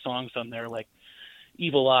fantastic songs on there, like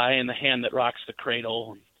Evil Eye and The Hand That Rocks the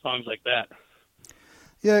Cradle, and songs like that.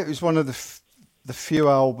 Yeah, it was one of the few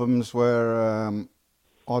albums where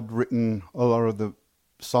I'd written a lot of the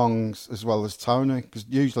songs as well as Tony, because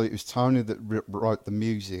usually it was Tony that wrote the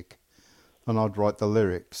music and I'd write the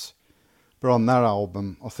lyrics. But on that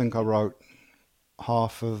album, I think I wrote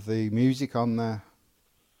half of the music on there.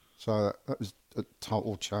 So that was a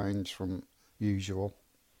total change from usual.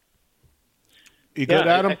 You good,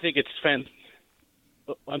 Adam? I think it's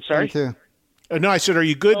I'm sorry? Thank you. No, I said, are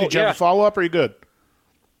you good? Did you have a follow-up, or are you good?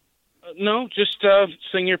 No, just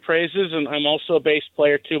sing your praises, and I'm also a bass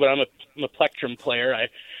player too, but I'm a plectrum player.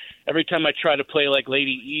 Every time I try to play like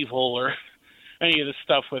Lady Evil or any of the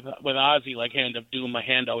stuff with Ozzy, like Hand of Doom, my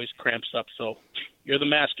hand always cramps up, so you're the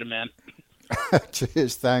master, man.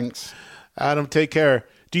 Cheers, thanks. Adam, take care.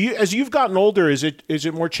 Do you, as you've gotten older, is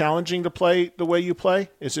it more challenging to play the way you play?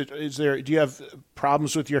 Do you have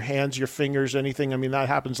problems with your hands, your fingers, anything? I mean, that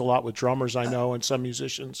happens a lot with drummers, I know, and some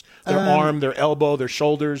musicians. Their arm, their elbow, their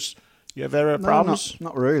shoulders. You have ever problems?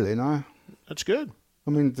 Not really, no. That's good.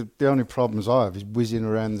 I mean, the only problems I have is whizzing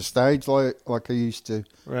around the stage like I used to.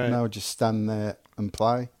 Right. Now I just stand there and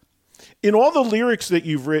play. In all the lyrics that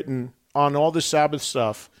you've written on all the Sabbath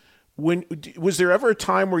stuff, was there ever a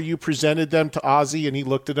time where you presented them to Ozzy and he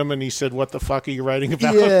looked at them and he said, "What the fuck are you writing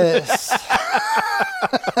about?" Yes.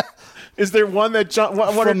 Is there one that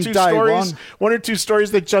one or two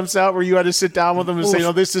stories that jumps out where you had to sit down with them and say,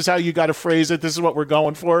 "No, this is how you got to phrase it. This is what we're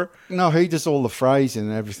going for"? No, he does all the phrasing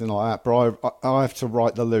and everything like that. But I have to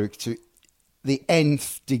write the lyrics to the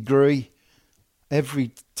nth degree.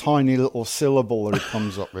 Every tiny little syllable that he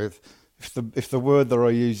comes up with. If the word that I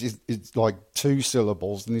use is like 2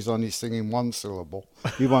 syllables, and he's only singing 1 syllable,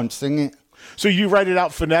 he won't sing it. So you write it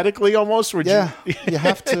out phonetically almost? You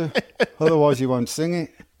have to. Otherwise, you won't sing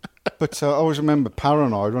it. But I always remember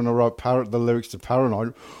Paranoid, when I wrote the lyrics to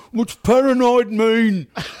Paranoid. What's paranoid mean?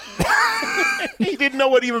 He didn't know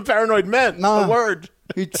what even paranoid meant, the word.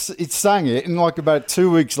 He'd sang it, and like about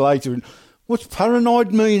 2 weeks later, what's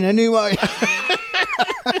paranoid mean anyway?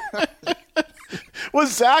 Well,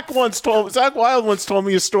 Zach Wilde once told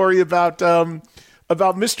me a story about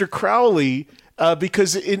Mr. Crowley.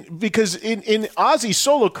 Because in Ozzy's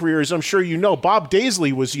solo career, as I'm sure you know, Bob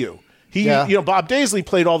Daisley was you. Bob Daisley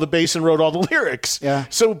played all the bass and wrote all the lyrics. Yeah.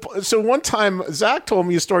 So one time Zach told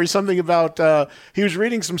me a story, something about he was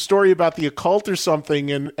reading some story about the occult or something,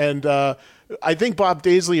 and I think Bob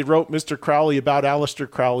Daisley wrote Mr. Crowley about Aleister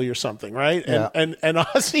Crowley or something, right? Yeah. And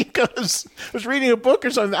Ozzy was reading a book or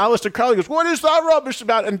something. Aleister Crowley goes, "What is that rubbish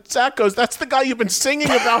about?" And Zach goes, "That's the guy you've been singing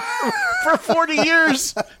about for 40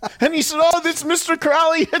 years." And he said, "Oh, this Mr.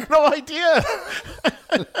 Crowley had no idea."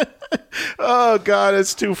 Oh, God,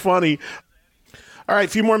 it's too funny. All right,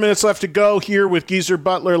 a few more minutes left to go here with Geezer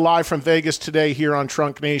Butler live from Vegas today here on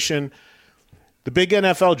Trunk Nation. The big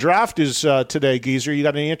NFL draft is today, Geezer. You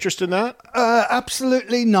got any interest in that?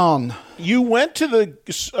 Absolutely none. You went to the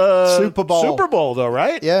Super Bowl, though,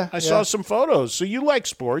 right? Yeah. I saw some photos. So you like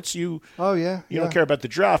sports. You don't care about the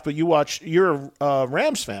draft, but you're a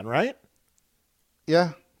Rams fan, right?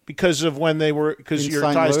 Yeah. Because of because your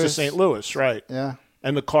ties to St. Louis, right? Yeah.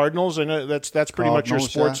 And the Cardinals, I know that's pretty much your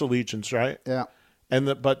sports allegiance, right? Yeah.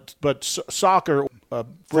 And but soccer,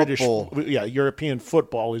 British, football. European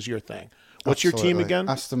football is your thing. What's Absolutely. your team again?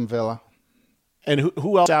 Aston Villa. And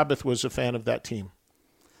who else Sabbath was a fan of that team?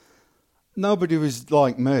 Nobody was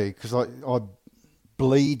like me, because I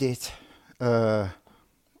bleed it.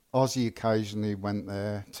 Ozzy occasionally went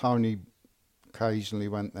there. Tony occasionally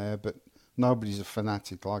went there, but nobody's a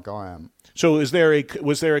fanatic like I am. So was there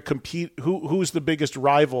a compete? Who's the biggest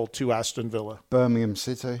rival to Aston Villa? Birmingham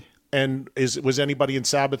City. And was anybody in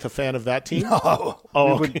Sabbath a fan of that team? No.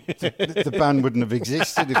 Oh, the band wouldn't have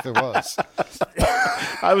existed if there was.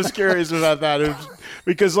 I was curious about that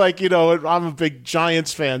because, I'm a big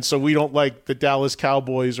Giants fan, so we don't like the Dallas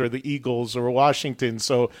Cowboys or the Eagles or Washington.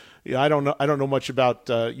 So I don't know much about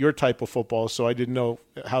your type of football, so I didn't know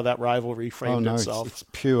how that rivalry framed itself. It's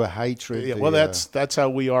pure hatred. Yeah, well, that's how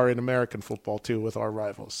we are in American football too, with our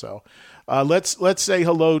rivals. So let's say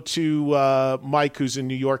hello to Mike, who's in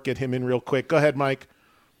New York. Get him in real quick. Go ahead, Mike.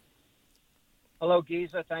 Hello,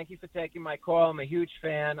 Giza. Thank you for taking my call. I'm a huge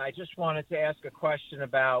fan. I just wanted to ask a question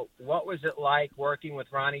about what was it like working with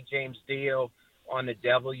Ronnie James Dio on the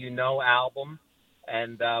Devil You Know album,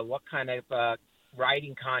 and what kind of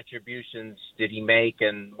writing contributions did he make,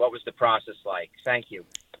 and what was the process like? Thank you.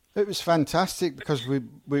 It was fantastic because we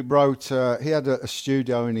wrote, he had a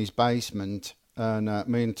studio in his basement, and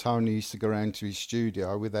me and Tony used to go around to his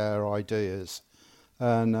studio with our ideas,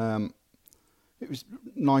 and it was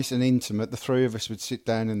nice and intimate. The three of us would sit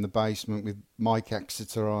down in the basement with Mike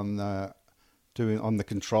Exeter on the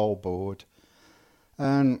control board,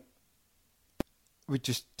 and we'd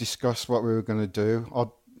just discuss what we were going to do. I'd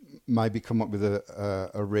maybe come up with a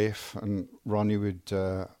riff, and Ronnie would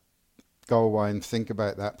go away and think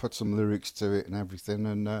about that, put some lyrics to it and everything,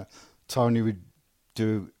 and Tony would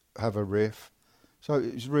have a riff. So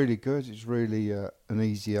it was really good. It was really an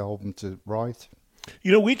easy album to write.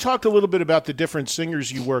 We talked a little bit about the different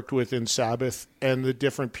singers you worked with in Sabbath and the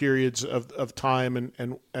different periods of time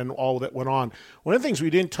and all that went on. One of the things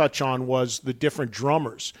we didn't touch on was the different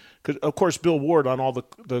drummers. Because, of course, Bill Ward on all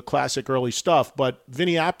the classic early stuff, but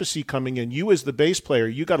Vinny Appice coming in, you as the bass player,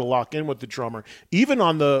 you got to lock in with the drummer. Even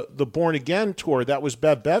on the Born Again tour, that was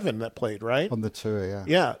Bev Bevan that played, right? On the tour, yeah.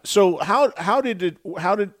 Yeah. So how did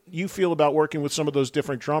you feel about working with some of those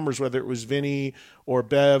different drummers, whether it was Vinny or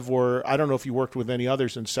Bev, or I don't know if you worked with any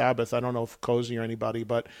others in Sabbath. I don't know if Cozy or anybody,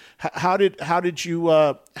 but how did you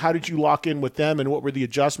lock in with them, and what were the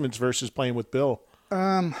adjustments versus playing with Bill?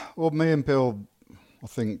 Well, me and Bill, I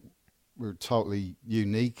think we're totally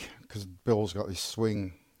unique because Bill's got this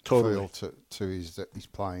swing feel to his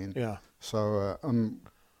playing. Yeah. So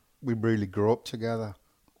we really grew up together.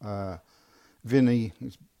 Vinny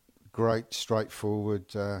is great, straightforward,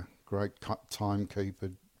 great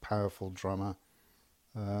timekeeper, powerful drummer.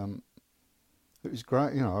 It was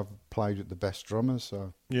great. I've played with the best drummers.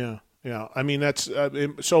 So yeah. Yeah, I mean, that's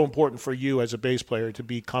so important for you as a bass player to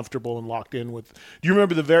be comfortable and locked in with. Do you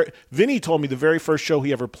remember Vinny told me the very first show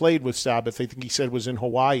he ever played with Sabbath, I think he said was in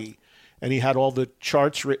Hawaii, and he had all the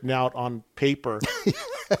charts written out on paper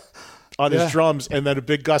on his drums, and then a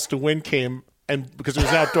big gust of wind came, and because it was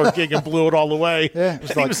an outdoor gig, and blew it all away. Yeah,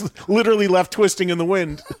 he was literally left twisting in the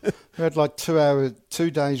wind. We had like 2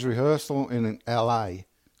 days rehearsal in LA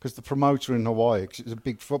because the promoter in Hawaii, because it was a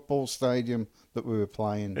big football stadium that we were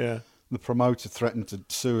playing. Yeah. The promoter threatened to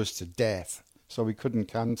sue us to death, so we couldn't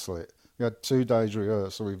cancel it. We had 2 days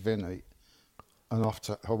rehearsal with Vinny and off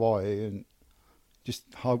to Hawaii and just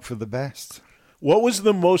hope for the best. What was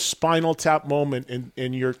the most Spinal Tap moment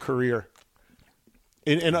in your career?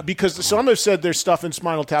 And because some have said there's stuff in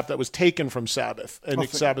Spinal Tap that was taken from Sabbath and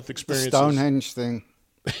Sabbath experiences. The Stonehenge thing.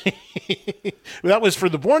 That was for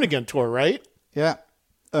the Born Again tour, right? Yeah.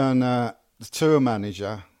 And the tour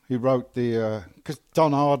manager, he wrote because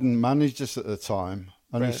Don Arden managed us at the time,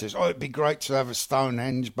 and he says, it'd be great to have a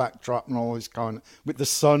Stonehenge backdrop and all this kind of, with the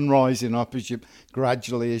sun rising up as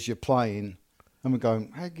you're playing. And we're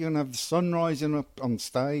going, how are you going to have the sun rising up on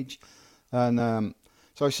stage? And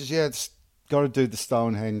so he says, it's got to do the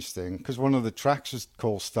Stonehenge thing, because one of the tracks was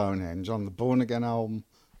called Stonehenge on the Born Again album.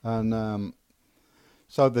 And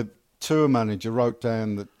so the tour manager wrote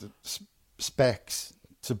down the specs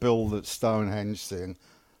to build the Stonehenge thing.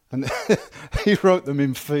 And he wrote them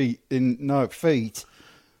in feet, and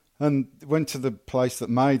went to the place that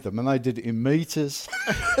made them, and they did it in meters.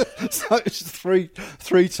 So it was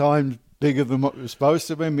three times bigger than what it was supposed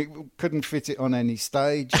to be. We couldn't fit it on any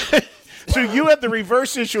stage. So you had the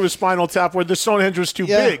reverse issue with Spinal Tap, where the Stonehenge was too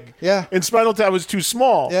big, and Spinal Tap was too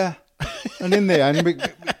small. Yeah, and in the end, we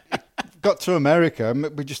got to America,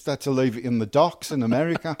 and we just had to leave it in the docks in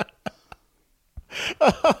America.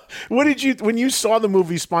 What did you, when you saw the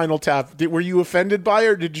movie Spinal Tap, were you offended by it,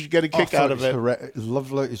 or did you get a kick out of it? It was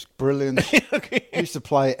lovely. It's brilliant. Okay. I used to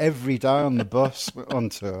play it every day on the bus on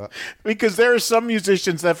tour. Because there are some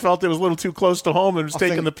musicians that felt it was a little too close to home and was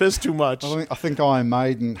taking the piss too much. I think Iron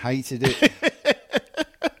Maiden hated it.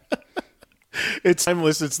 It's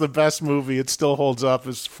timeless. It's the best movie. It still holds up.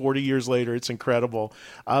 It's 40 years later. It's incredible.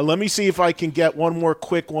 Let me see if I can get one more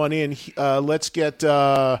quick one in. Let's get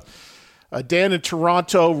Dan in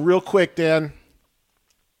Toronto real quick, Dan.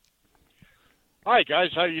 Hi,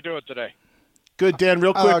 guys. How are you doing today? Good, Dan.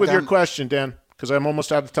 Real quick with your question, Dan, because I'm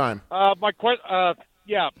almost out of time. My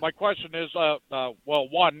question is,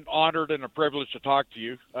 one, honored and a privilege to talk to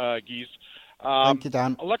you, Geese. Thank you,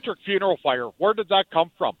 Dan. Electric Funeral Fire, where did that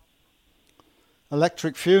come from?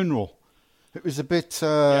 Electric Funeral. It was a bit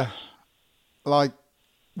like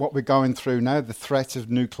what we're going through now, the threat of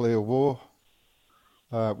nuclear war,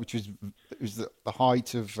 which was the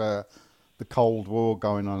height of the Cold War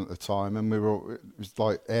going on at the time, and it was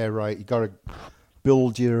like air raid. You got to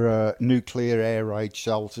build your nuclear air raid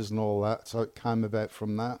shelters and all that. So it came about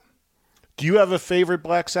from that. Do you have a favorite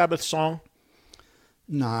Black Sabbath song?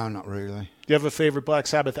 No, not really. Do you have a favorite Black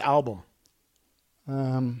Sabbath album?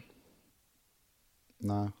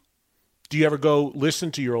 No. Do you ever go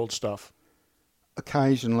listen to your old stuff?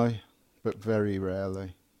 Occasionally, but very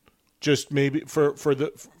rarely. Just maybe for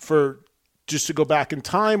just to go back in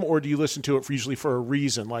time, or do you listen to it usually for a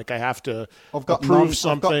reason? Like I have to approve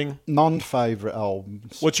something. I've got non-favorite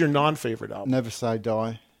albums. What's your non-favorite album? Never Say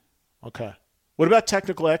Die. Okay. What about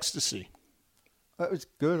Technical Ecstasy? That was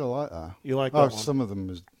good. I like that. You like that one? Some of them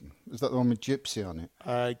was that the one with Gypsy on it?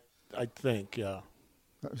 I think, yeah.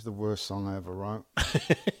 That was the worst song I ever wrote.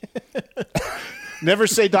 Never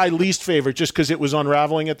Say Die, least favorite, just because it was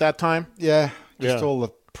unraveling at that time? Yeah, all the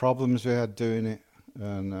problems we had doing it.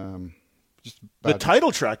 And just the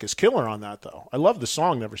title track is killer on that, though. I love the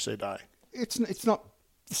song Never Say Die. It's not,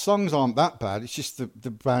 the songs aren't that bad. It's just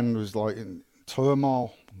the band was like in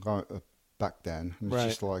turmoil back then. And it's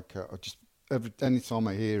just like, any time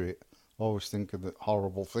I hear it, I always think of the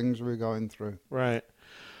horrible things we were going through. Right.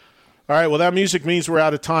 All right, well, that music means we're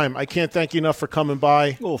out of time. I can't thank you enough for coming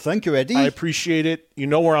by. Well, thank you, Eddie. I appreciate it. You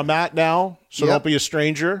know where I'm at now, so don't be a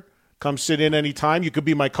stranger. Come sit in anytime. You could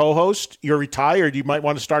be my co-host. You're retired. You might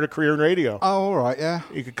want to start a career in radio. Oh, all right, yeah.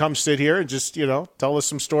 You could come sit here and just, tell us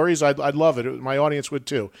some stories. I'd love it. My audience would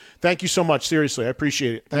too. Thank you so much. Seriously, I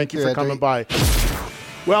appreciate it. Thank you for coming by.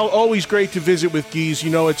 Well, always great to visit with Geese.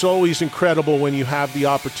 It's always incredible when you have the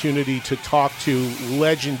opportunity to talk to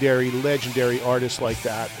legendary artists like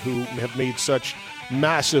that who have made such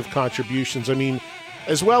massive contributions. I mean,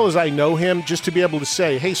 as well as I know him, just to be able to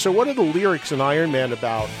say, hey, so what are the lyrics in Iron Man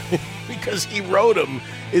about? Because he wrote them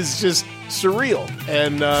is just surreal.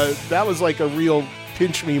 And that was like a real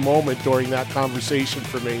pinch me moment during that conversation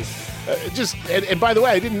for me. And by the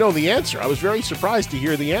way, I didn't know the answer. I was very surprised to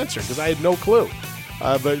hear the answer because I had no clue.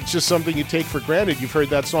 But it's just something you take for granted. You've heard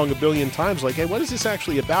that song a billion times. Like, hey, what is this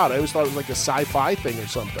actually about? I always thought it was like a sci-fi thing or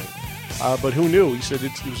something. But who knew? He said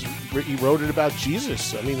he wrote it about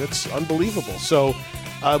Jesus. I mean, it's unbelievable. So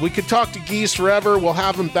we could talk to Geese forever. We'll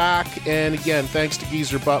have him back. And again, thanks to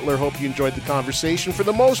Geezer Butler. Hope you enjoyed the conversation. For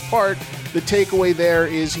the most part, the takeaway there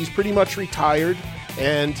is he's pretty much retired.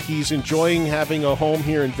 And he's enjoying having a home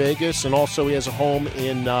here in Vegas. And also he has a home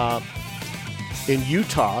in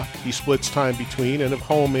Utah. He splits time between, and a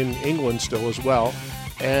home in England still as well.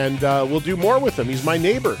 And we'll do more with him. He's my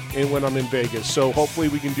neighbor when I'm in Vegas. So hopefully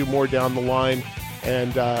we can do more down the line.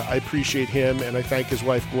 And I appreciate him, and I thank his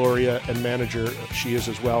wife, Gloria, and manager, she is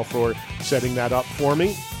as well, for setting that up for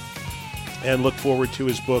me. And look forward to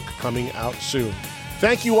his book coming out soon.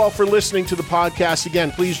 Thank you all for listening to the podcast.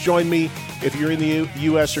 Again, please join me if you're in the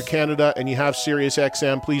U.S. or Canada and you have Sirius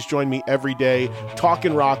XM. Please join me every day,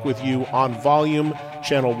 Talkin' Rock with you on Volume,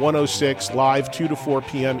 Channel 106, live 2 to 4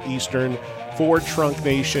 p.m. Eastern, for Trunk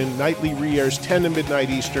Nation. Nightly re-airs 10 to midnight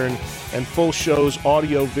Eastern, and full shows,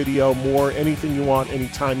 audio, video, more, anything you want,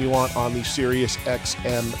 anytime you want on the Sirius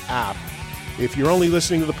XM app. If you're only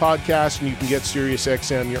listening to the podcast and you can get Sirius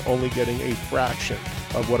XM, you're only getting a fraction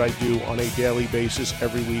of what I do on a daily basis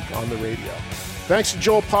every week on the radio. Thanks to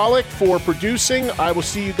Joel Pollack for producing. I will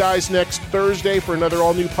see you guys next Thursday for another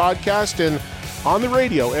all-new podcast, and on the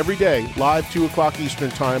radio every day, live 2 o'clock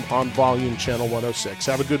Eastern Time on Volume, Channel 106.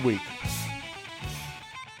 Have a good week.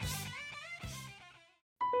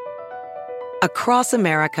 Across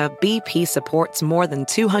America, BP supports more than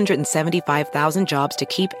 275,000 jobs to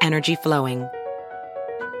keep energy flowing.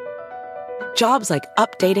 Jobs like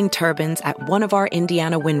updating turbines at one of our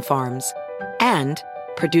Indiana wind farms and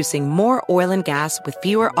producing more oil and gas with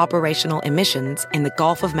fewer operational emissions in the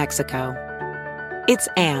Gulf of Mexico. It's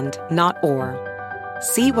and, not or.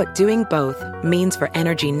 See what doing both means for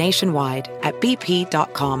energy nationwide at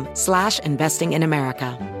bp.com/investing in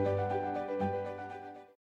America.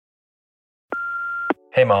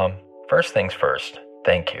 Hey Mom, first things first,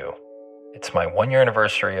 thank you. It's my 1-year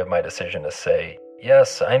anniversary of my decision to say,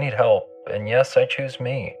 yes, I need help, and yes, I choose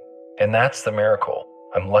me. And that's the miracle.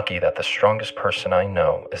 I'm lucky that the strongest person I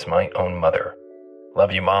know is my own mother.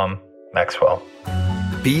 Love you, Mom. Maxwell.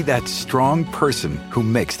 Be that strong person who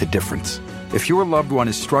makes the difference. If your loved one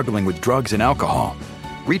is struggling with drugs and alcohol,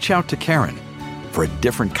 reach out to Karen for a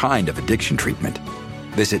different kind of addiction treatment.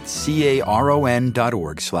 Visit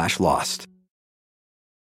caron.org/lost.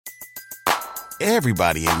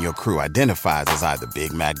 Everybody in your crew identifies as either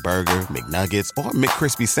Big Mac Burger, McNuggets, or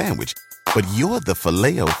McCrispy Sandwich. But you're the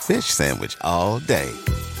Filet-O-Fish Sandwich all day.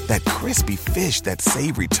 That crispy fish, that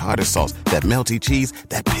savory tartar sauce, that melty cheese,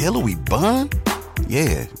 that pillowy bun.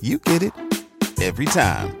 Yeah, you get it. Every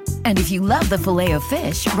time. And if you love the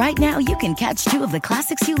Filet-O-Fish, right now you can catch 2 of the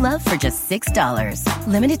classics you love for just $6.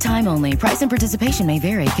 Limited time only. Price and participation may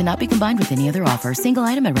vary. Cannot be combined with any other offer. Single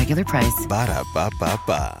item at regular price.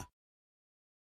 Ba-da-ba-ba-ba.